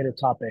complicated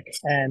topic.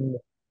 And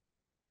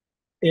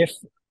if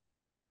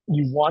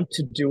you want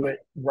to do it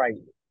right,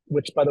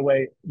 which, by the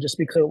way, just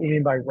be clear what we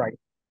mean by right.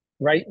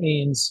 Right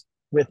means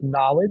with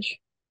knowledge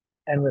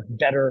and with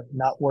better,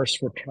 not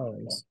worse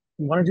returns.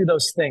 You want to do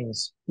those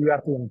things, you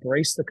have to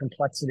embrace the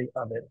complexity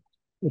of it,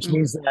 which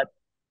means that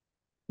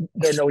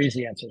there are no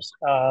easy answers.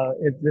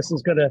 This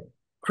is going to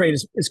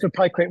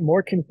probably create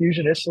more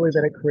confusion initially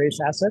than it creates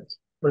assets,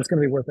 but it's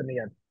going to be worth it in the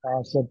end.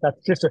 So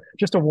that's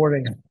just a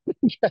warning,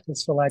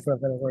 for lack of a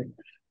better word.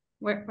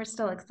 We're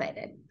still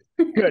excited.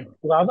 Good.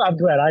 Well, I'm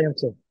glad. I am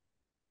too.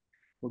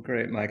 Well,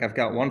 great, Mike. I've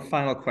got one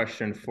final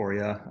question for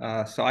you.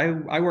 So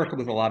I work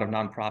with a lot of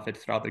nonprofits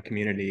throughout the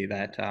community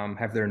that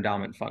have their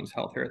endowment funds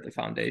held here at the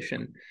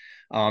foundation.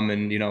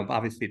 And,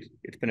 obviously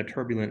it's been a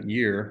turbulent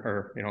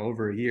year, or,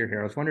 over a year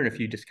here. I was wondering if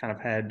you just kind of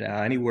had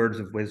any words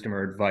of wisdom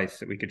or advice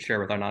that we could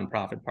share with our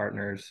nonprofit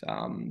partners,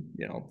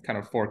 kind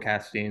of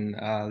forecasting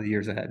the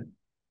years ahead.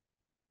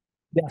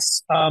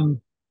 Yes.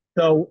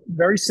 So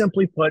very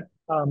simply put,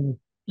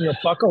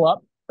 buckle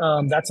up.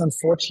 That's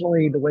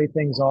unfortunately the way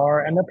things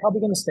are, and they're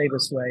probably going to stay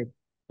this way.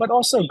 But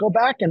also go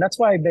back, and that's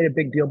why I made a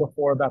big deal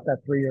before about that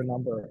 3-year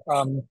number.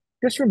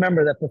 Just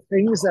remember that the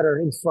things that are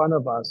in front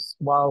of us,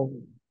 while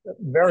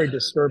very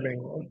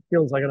disturbing, it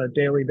feels like on a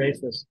daily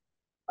basis,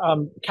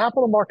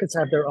 capital markets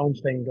have their own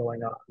thing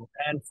going on.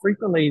 And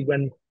frequently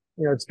when,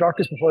 it's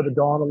darkest before the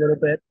dawn a little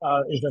bit,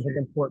 is I think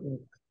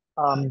important.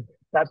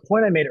 That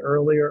point I made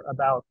earlier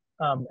about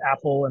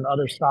Apple and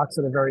other stocks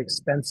that are very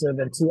expensive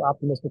and too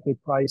optimistically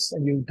priced,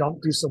 and you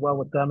don't do so well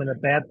with them, and the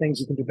bad things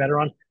you can do better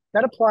on,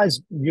 that applies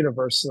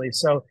universally.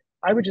 So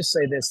I would just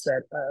say this,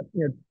 that,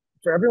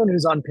 for everyone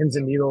who's on pins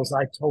and needles,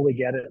 I totally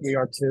get it. We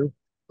are too.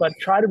 But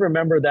try to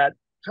remember that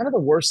kind of the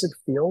worse it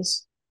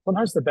feels,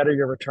 sometimes the better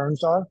your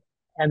returns are,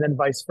 and then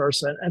vice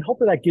versa. And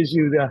hopefully that gives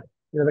you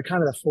the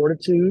kind of the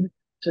fortitude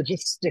to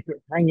just stick it,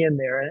 hang in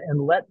there, and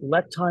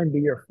let time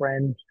be your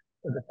friend.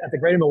 At the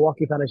Greater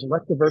Milwaukee Foundation,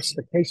 let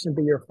diversification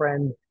be your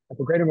friend. At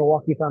the Greater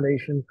Milwaukee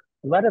Foundation,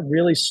 let a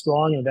really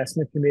strong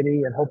investment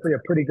committee and hopefully a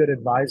pretty good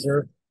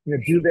advisor,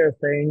 do their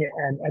thing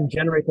and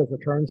generate those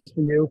returns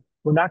for you.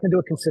 We're not going to do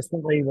it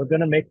consistently. We're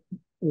going to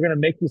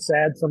make you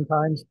sad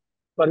sometimes,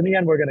 but in the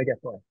end, we're going to get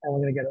there and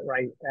we're going to get it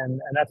right. And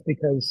that's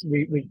because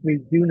we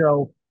do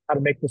know how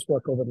to make this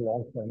work over the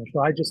long term. And so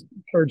I just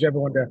urge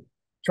everyone to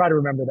try to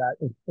remember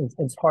that.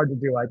 It's hard to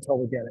do. I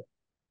totally get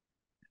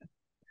it.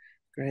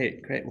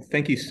 Great, great. Well,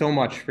 thank you so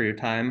much for your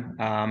time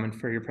and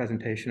for your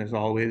presentation as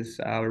always.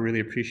 We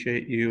really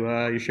appreciate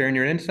you sharing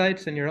your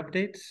insights and your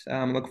updates.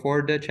 Look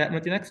forward to chatting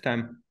with you next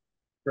time.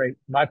 Great.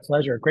 My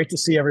pleasure. Great to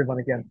see everyone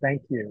again.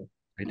 Thank you.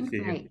 Great to see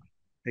you.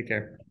 Take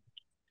care.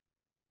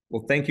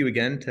 Well, thank you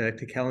again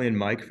to Kelly and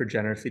Mike for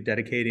generously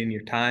dedicating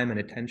your time and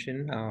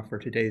attention for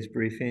today's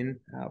briefing.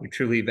 We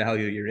truly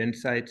value your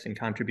insights and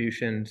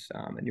contributions,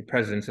 and your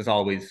presence, as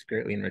always,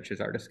 greatly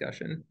enriches our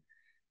discussion.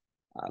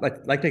 I'd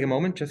like to take a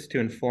moment just to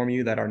inform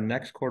you that our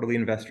next quarterly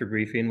investor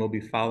briefing will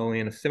be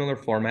following a similar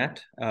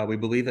format. We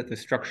believe that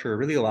this structure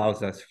really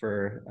allows us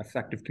for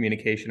effective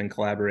communication and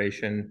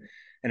collaboration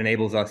and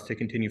enables us to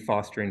continue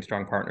fostering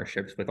strong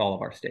partnerships with all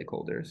of our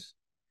stakeholders.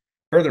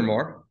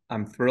 Furthermore,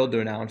 I'm thrilled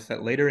to announce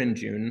that later in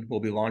June, we'll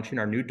be launching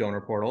our new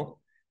donor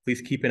portal. Please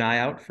keep an eye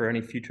out for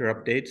any future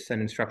updates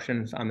and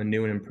instructions on the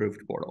new and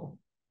improved portal.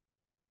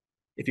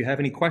 If you have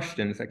any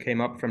questions that came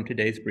up from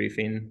today's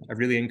briefing, I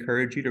really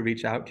encourage you to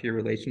reach out to your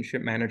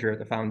relationship manager at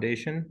the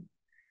foundation.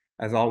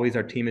 As always,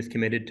 our team is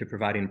committed to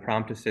providing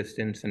prompt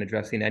assistance and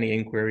addressing any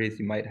inquiries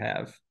you might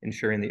have,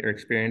 ensuring that your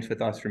experience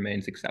with us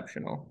remains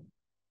exceptional.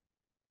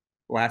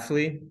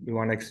 Lastly, we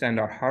want to extend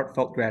our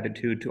heartfelt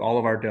gratitude to all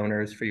of our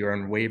donors for your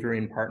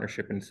unwavering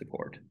partnership and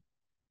support.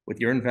 With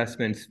your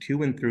investments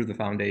to and through the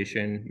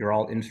foundation, you're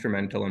all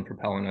instrumental in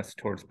propelling us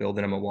towards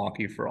building a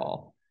Milwaukee for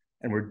all,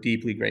 and we're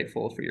deeply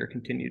grateful for your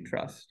continued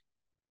trust.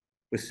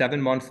 With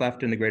 7 months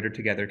left in the Greater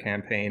Together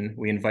campaign,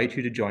 we invite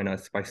you to join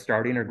us by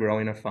starting or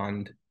growing a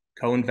fund,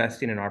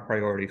 co-investing in our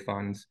priority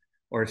funds,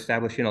 or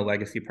establishing a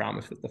legacy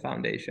promise with the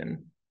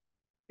foundation.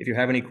 If you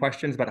have any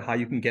questions about how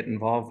you can get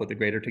involved with the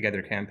Greater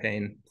Together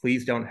campaign,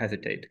 please don't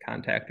hesitate to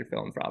contact your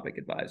philanthropic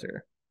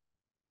advisor.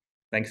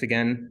 Thanks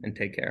again, and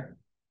take care.